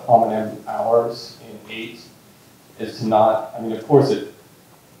the homonym hours in 8 is to not, I mean, of course it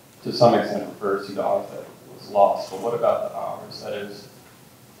to some extent refers to the hours that was lost, but what about the hours that is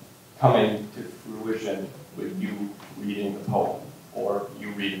coming to fruition with you reading the poem or you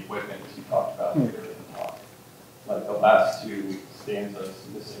reading Whitman, as you talked about later in the talk? Like the last 2 stanzas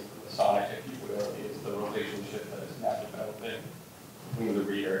missing from the sonnet, if you will, is the relationship that is now developing between the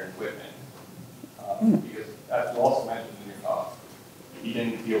reader and Whitman. Because as you also mentioned in your talk, he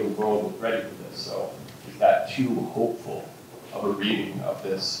didn't feel the world was ready for this, so is that too hopeful of a reading of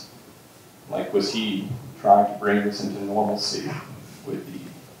this? Like, was he trying to bring this into normalcy with the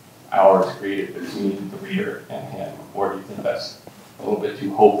hours created between the reader and him, or do you think that's a little bit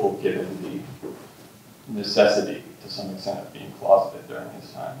too hopeful given the necessity to some extent of being closeted during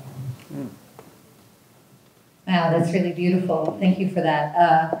his time? Wow, that's really beautiful. Thank you for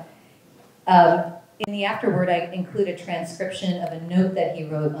that. In the afterword, I include a transcription of a note that he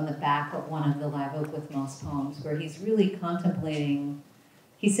wrote on the back of one of the Live Oak with Moss poems, where he's really contemplating,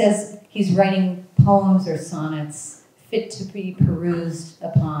 he says he's writing poems or sonnets fit to be perused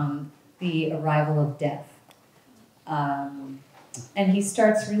upon the arrival of death. And he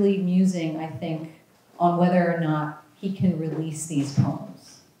starts really musing, I think, on whether or not he can release these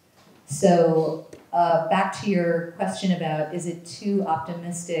poems. So back to your question about, is it too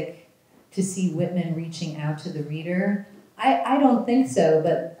optimistic to see Whitman reaching out to the reader? I don't think so,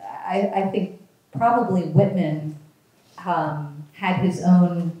 but I think probably Whitman had his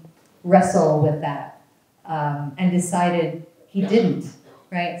own wrestle with that and decided he didn't,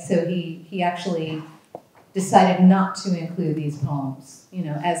 right? So he actually decided not to include these poems,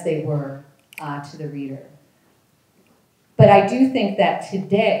 as they were to the reader. But I do think that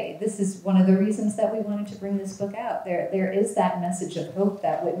today, this is one of the reasons that we wanted to bring this book out. There is that message of hope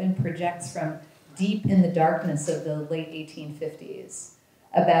that Whitman projects from deep in the darkness of the late 1850s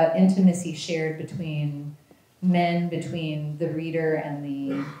about intimacy shared between men, between the reader and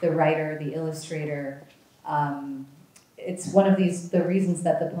the writer, the illustrator. It's one of the reasons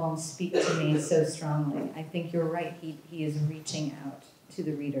that the poems speak to me so strongly. I think you're right, he is reaching out to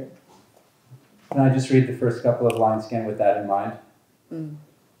the reader. Can I just read the first couple of lines again with that in mind? Mm.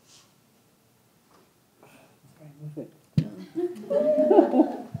 Do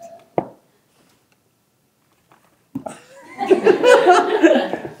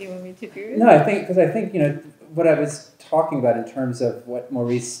you want me to do it? No, I think what I was talking about in terms of what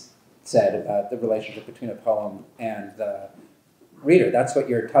Maurice said about the relationship between a poem and the reader, that's what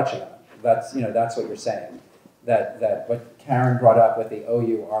you're touching on. That's what you're saying. That what Karen brought up with the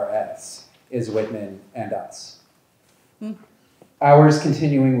OURS is Whitman and us. Hours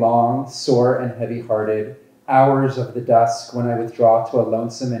continuing long, sore and heavy-hearted, hours of the dusk when I withdraw to a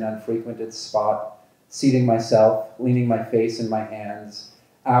lonesome and unfrequented spot, seating myself, leaning my face in my hands,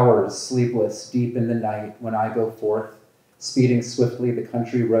 hours sleepless deep in the night when I go forth, speeding swiftly the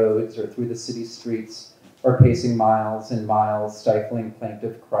country roads or through the city streets, or pacing miles and miles, stifling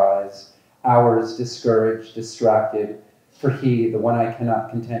plaintive cries, hours discouraged, distracted, for he, the one I cannot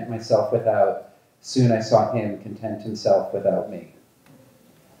content myself without, soon I saw him content himself without me.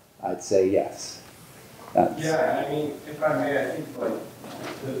 I'd say yes. Yeah, I mean, if I may, I think like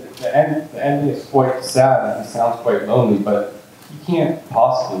the ending is quite sad and it sounds quite lonely, but he can't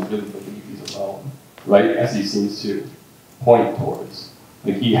possibly really believe he's alone, right? As he seems to point towards.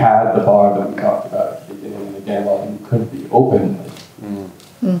 Like he had the bar that we talked about at the beginning, and again, while he couldn't be open,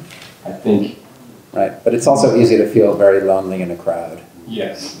 I think. Right, but it's also easy to feel very lonely in a crowd.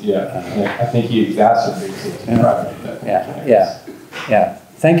 Yes, yeah. I think he exacerbates it in private. Yeah.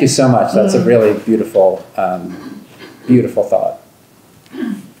 Thank you so much. That's a really beautiful, beautiful thought.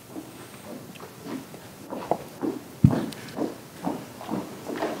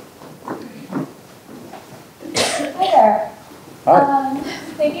 Hi there. Hi.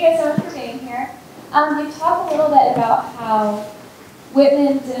 Thank you guys so much for being here. You talked a little bit about how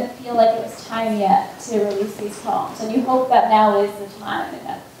Whitman didn't feel like it was time yet to release these poems, and you hope that now is the time and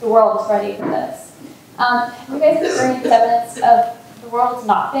that the world is ready for this. Have you guys experienced evidence of the world's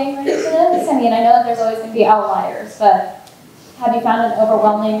not being ready for this? I mean, I know that there's always going to be outliers, but have you found an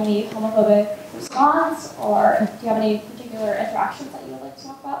overwhelmingly homophobic response, or do you have any particular interactions that you would like to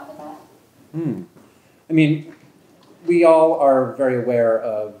talk about with that? I mean, we all are very aware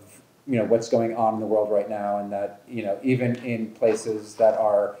of what's going on in the world right now, and that even in places that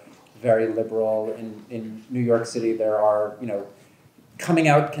are very liberal, in New York City, there are coming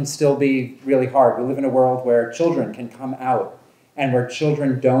out can still be really hard. We live in a world where children can come out, and where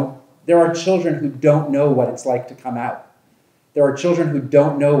there are children who don't know what it's like to come out. There are children who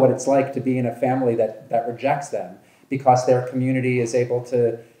don't know what it's like to be in a family that rejects them because their community is able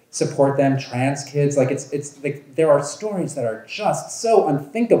to support them. Trans kids, it's like there are stories that are just so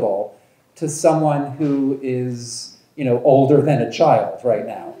unthinkable to someone who is older than a child right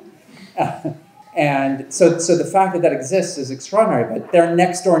now. And so the fact that exists is extraordinary, but their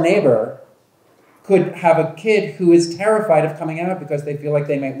next door neighbor could have a kid who is terrified of coming out because they feel like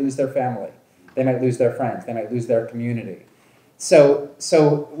they might lose their family, they might lose their friends, they might lose their community. So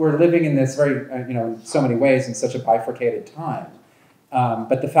we're living in this very, in so many ways, in such a bifurcated time.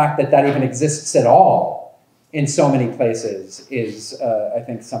 But the fact that even exists at all in so many places is, I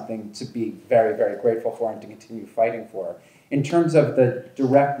think, something to be very, very grateful for and to continue fighting for. In terms of the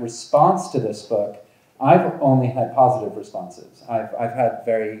direct response to this book, I've only had positive responses. I've had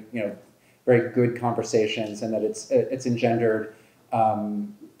very good conversations, and that it's engendered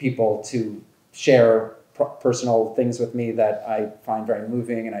people to share personal things with me that I find very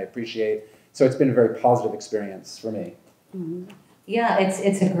moving and I appreciate. So it's been a very positive experience for me. Mm-hmm. Yeah,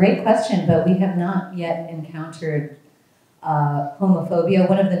 it's a great question, but we have not yet encountered homophobia.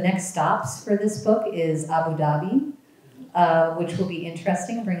 One of the next stops for this book is Abu Dhabi, which will be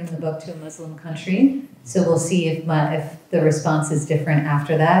interesting, bringing the book to a Muslim country. So we'll see if the response is different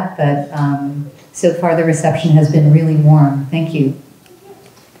after that. But so far the reception has been really warm. Thank you.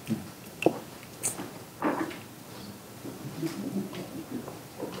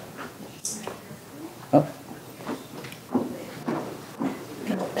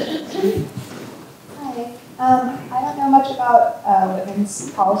 I don't know much about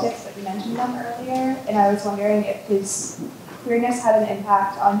Whitman's politics, but you mentioned them earlier, and I was wondering if his queerness had an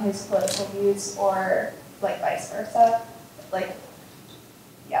impact on his political views or like vice versa. Like,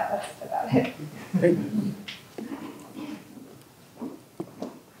 yeah, that's about it.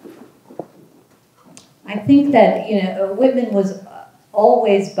 I think that, Whitman was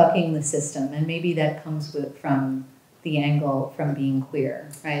always bucking the system, and maybe that comes from the angle from being queer,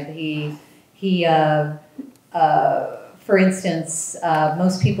 right? For instance,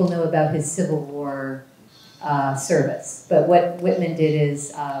 most people know about his Civil War service, but what Whitman did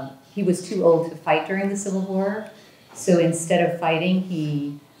is he was too old to fight during the Civil War, so instead of fighting,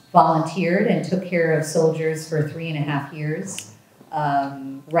 he volunteered and took care of soldiers for 3.5 years,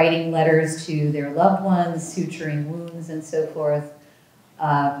 writing letters to their loved ones, suturing wounds, and so forth,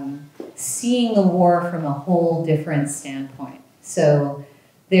 seeing the war from a whole different standpoint. So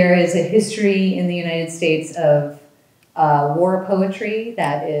there is a history in the United States of war poetry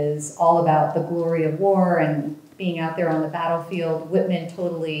that is all about the glory of war and being out there on the battlefield. Whitman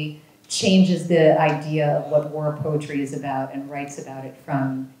totally changes the idea of what war poetry is about and writes about it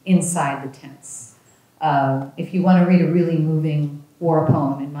from inside the tents. If you want to read a really moving war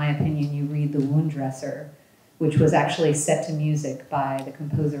poem, in my opinion, you read The Wound Dresser, which was actually set to music by the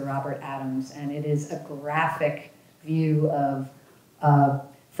composer Robert Adams, and it is a graphic view of,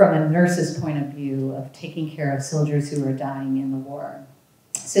 from a nurse's point of view, of taking care of soldiers who are dying in the war.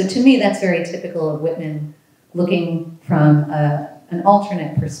 So to me, that's very typical of Whitman looking from an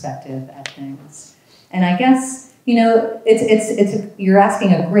alternate perspective at things. And I guess, you're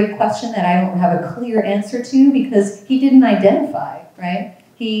asking a great question that I don't have a clear answer to because he didn't identify, right?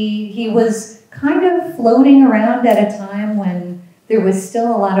 He was kind of floating around at a time when there was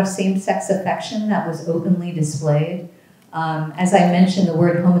still a lot of same-sex affection that was openly displayed. As I mentioned, the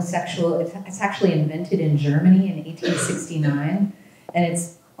word homosexual, it's actually invented in Germany in 1869, and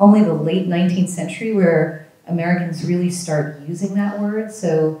it's only the late 19th century where Americans really start using that word.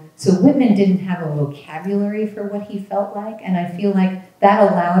 So Whitman didn't have a vocabulary for what he felt like, and I feel like that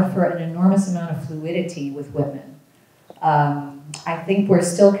allowed for an enormous amount of fluidity with Whitman. I think we're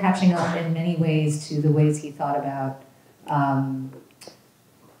still catching up in many ways to the ways he thought about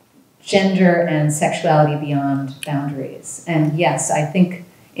gender and sexuality beyond boundaries. And yes, I think,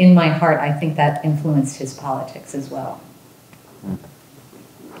 in my heart, I think that influenced his politics as well.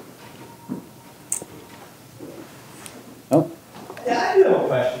 Oh. Yeah, I do have a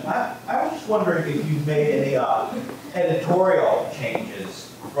question. I was just wondering if you've made any editorial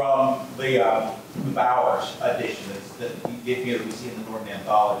changes from the Bowers edition that we see in the Norton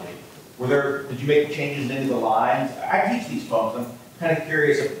Anthology. Did you make changes in any of the lines? I teach these poems. I'm kind of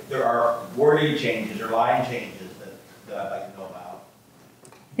curious if there are wording changes or line changes that I'd like to know about.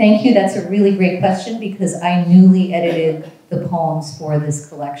 Thank you. That's a really great question because I newly edited the poems for this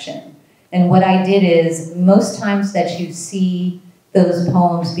collection. And what I did is, most times that you see those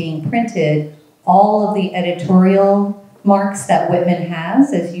poems being printed, all of the editorial marks that Whitman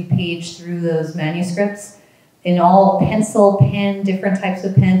has as you page through those manuscripts, in all pencil, pen, different types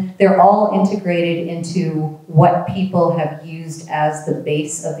of pen, they're all integrated into what people have used as the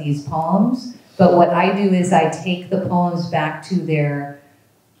base of these poems. But what I do is I take the poems back to their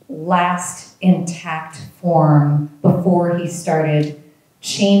last intact form before he started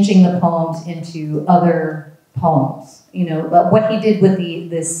changing the poems into other poems. But what he did with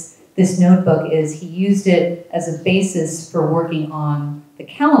this notebook is he used it as a basis for working on the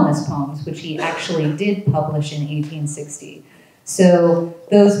Calamus poems, which he actually did publish in 1860. So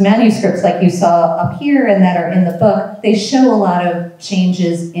those manuscripts, like you saw up here and that are in the book, they show a lot of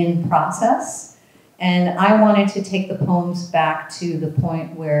changes in process. And I wanted to take the poems back to the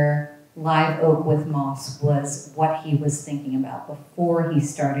point where Live Oak with Moss was what he was thinking about before he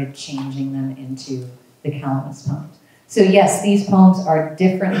started changing them into the Calamus poems. So yes, these poems are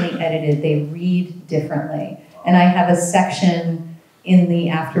differently edited. They read differently. And I have a section in the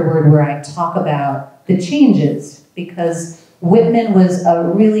afterword where I talk about the changes, because Whitman was a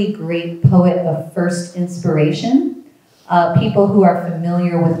really great poet of first inspiration. People who are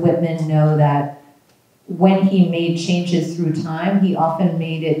familiar with Whitman know that when he made changes through time, he often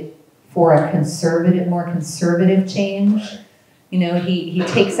made it for a more conservative change. He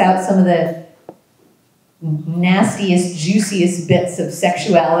takes out some of the nastiest, juiciest bits of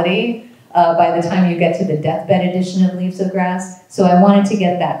sexuality by the time you get to the deathbed edition of Leaves of Grass. So I wanted to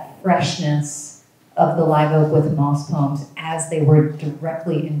get that freshness of the Live Oak with Moss poems as they were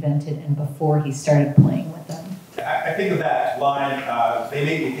directly invented and before he started playing with them. I think of that line, they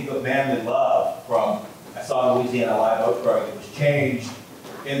make me think of Manly Love from I Saw in Louisiana Live Oak Growing. It was changed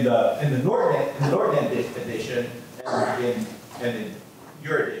in the Norton edition and in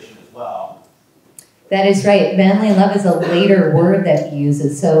your edition as well. That is right. Manly love is a later word that he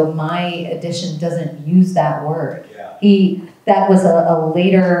uses, so my edition doesn't use that word. Yeah. That was a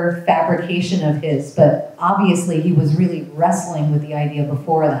later fabrication of his, but obviously he was really wrestling with the idea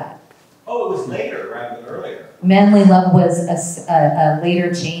before that. Oh, it was later rather than earlier. Manly love was a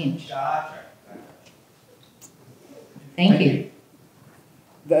later change. Gotcha. Thank you.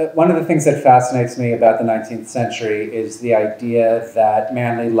 One of the things that fascinates me about the 19th century is the idea that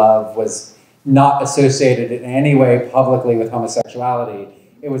manly love was not associated in any way publicly with homosexuality.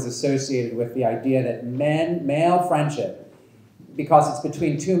 It was associated with the idea that male friendship, because it's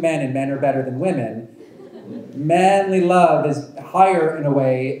between two men and men are better than women, manly love is higher in a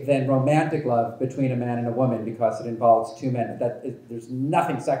way than romantic love between a man and a woman because it involves two men. There's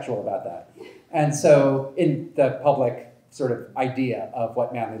nothing sexual about that. And so in the public sort of idea of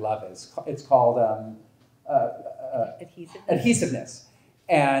what manly love is, it's called adhesiveness.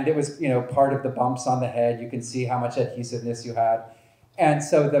 And it was, part of the bumps on the head. You can see how much adhesiveness you had. And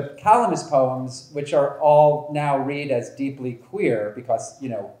so the Calamus poems, which are all now read as deeply queer because,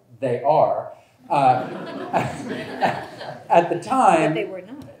 they are, at the time... But they were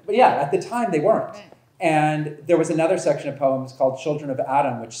not. But yeah, at the time they weren't. Right. And there was another section of poems called Children of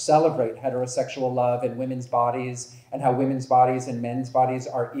Adam, which celebrate heterosexual love and women's bodies and how women's bodies and men's bodies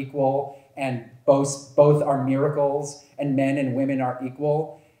are equal and both are miracles and men and women are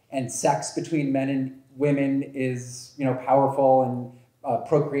equal and sex between men and women is powerful and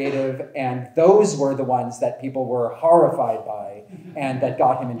procreative, and those were the ones that people were horrified by and that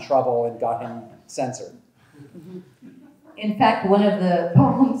got him in trouble and got him censored. In fact, one of the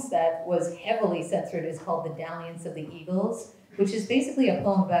poems that was heavily censored is called The Dalliance of the Eagles, which is basically a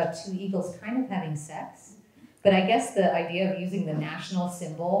poem about two eagles kind of having sex. But I guess the idea of using the national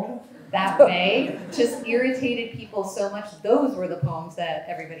symbol that way just irritated people so much. Those were the poems that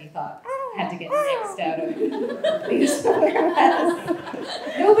everybody thought had to get nixed out of these photographs.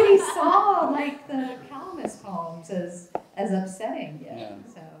 Nobody saw the Calamus poems as upsetting yet.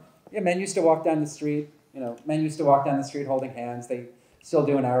 Yeah. So. Yeah, men used to walk down the street. Men used to walk down the street holding hands. They still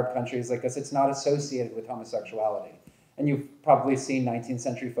do in Arab countries like this. It's not associated with homosexuality. And you've probably seen 19th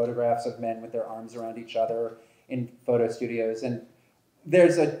century photographs of men with their arms around each other in photo studios. And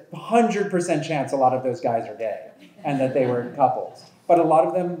there's 100% chance a lot of those guys are gay and that they were couples. But a lot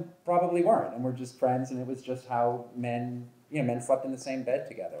of them probably weren't and were just friends, and it was just how men slept in the same bed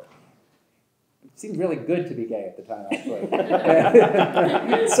together. It seemed really good to be gay at the time, actually.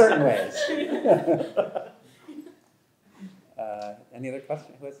 In certain ways. Any other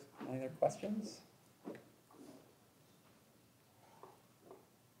questions?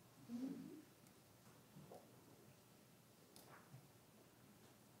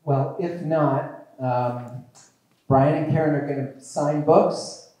 Well, if not, Brian and Karen are going to sign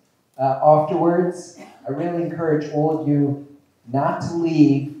books afterwards. I really encourage all of you not to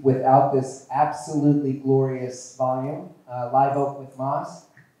leave without this absolutely glorious volume, Live Oak with Moss.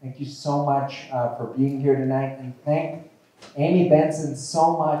 Thank you so much for being here tonight, and thank Amy Benson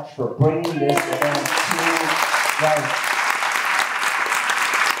so much for bringing this event to life.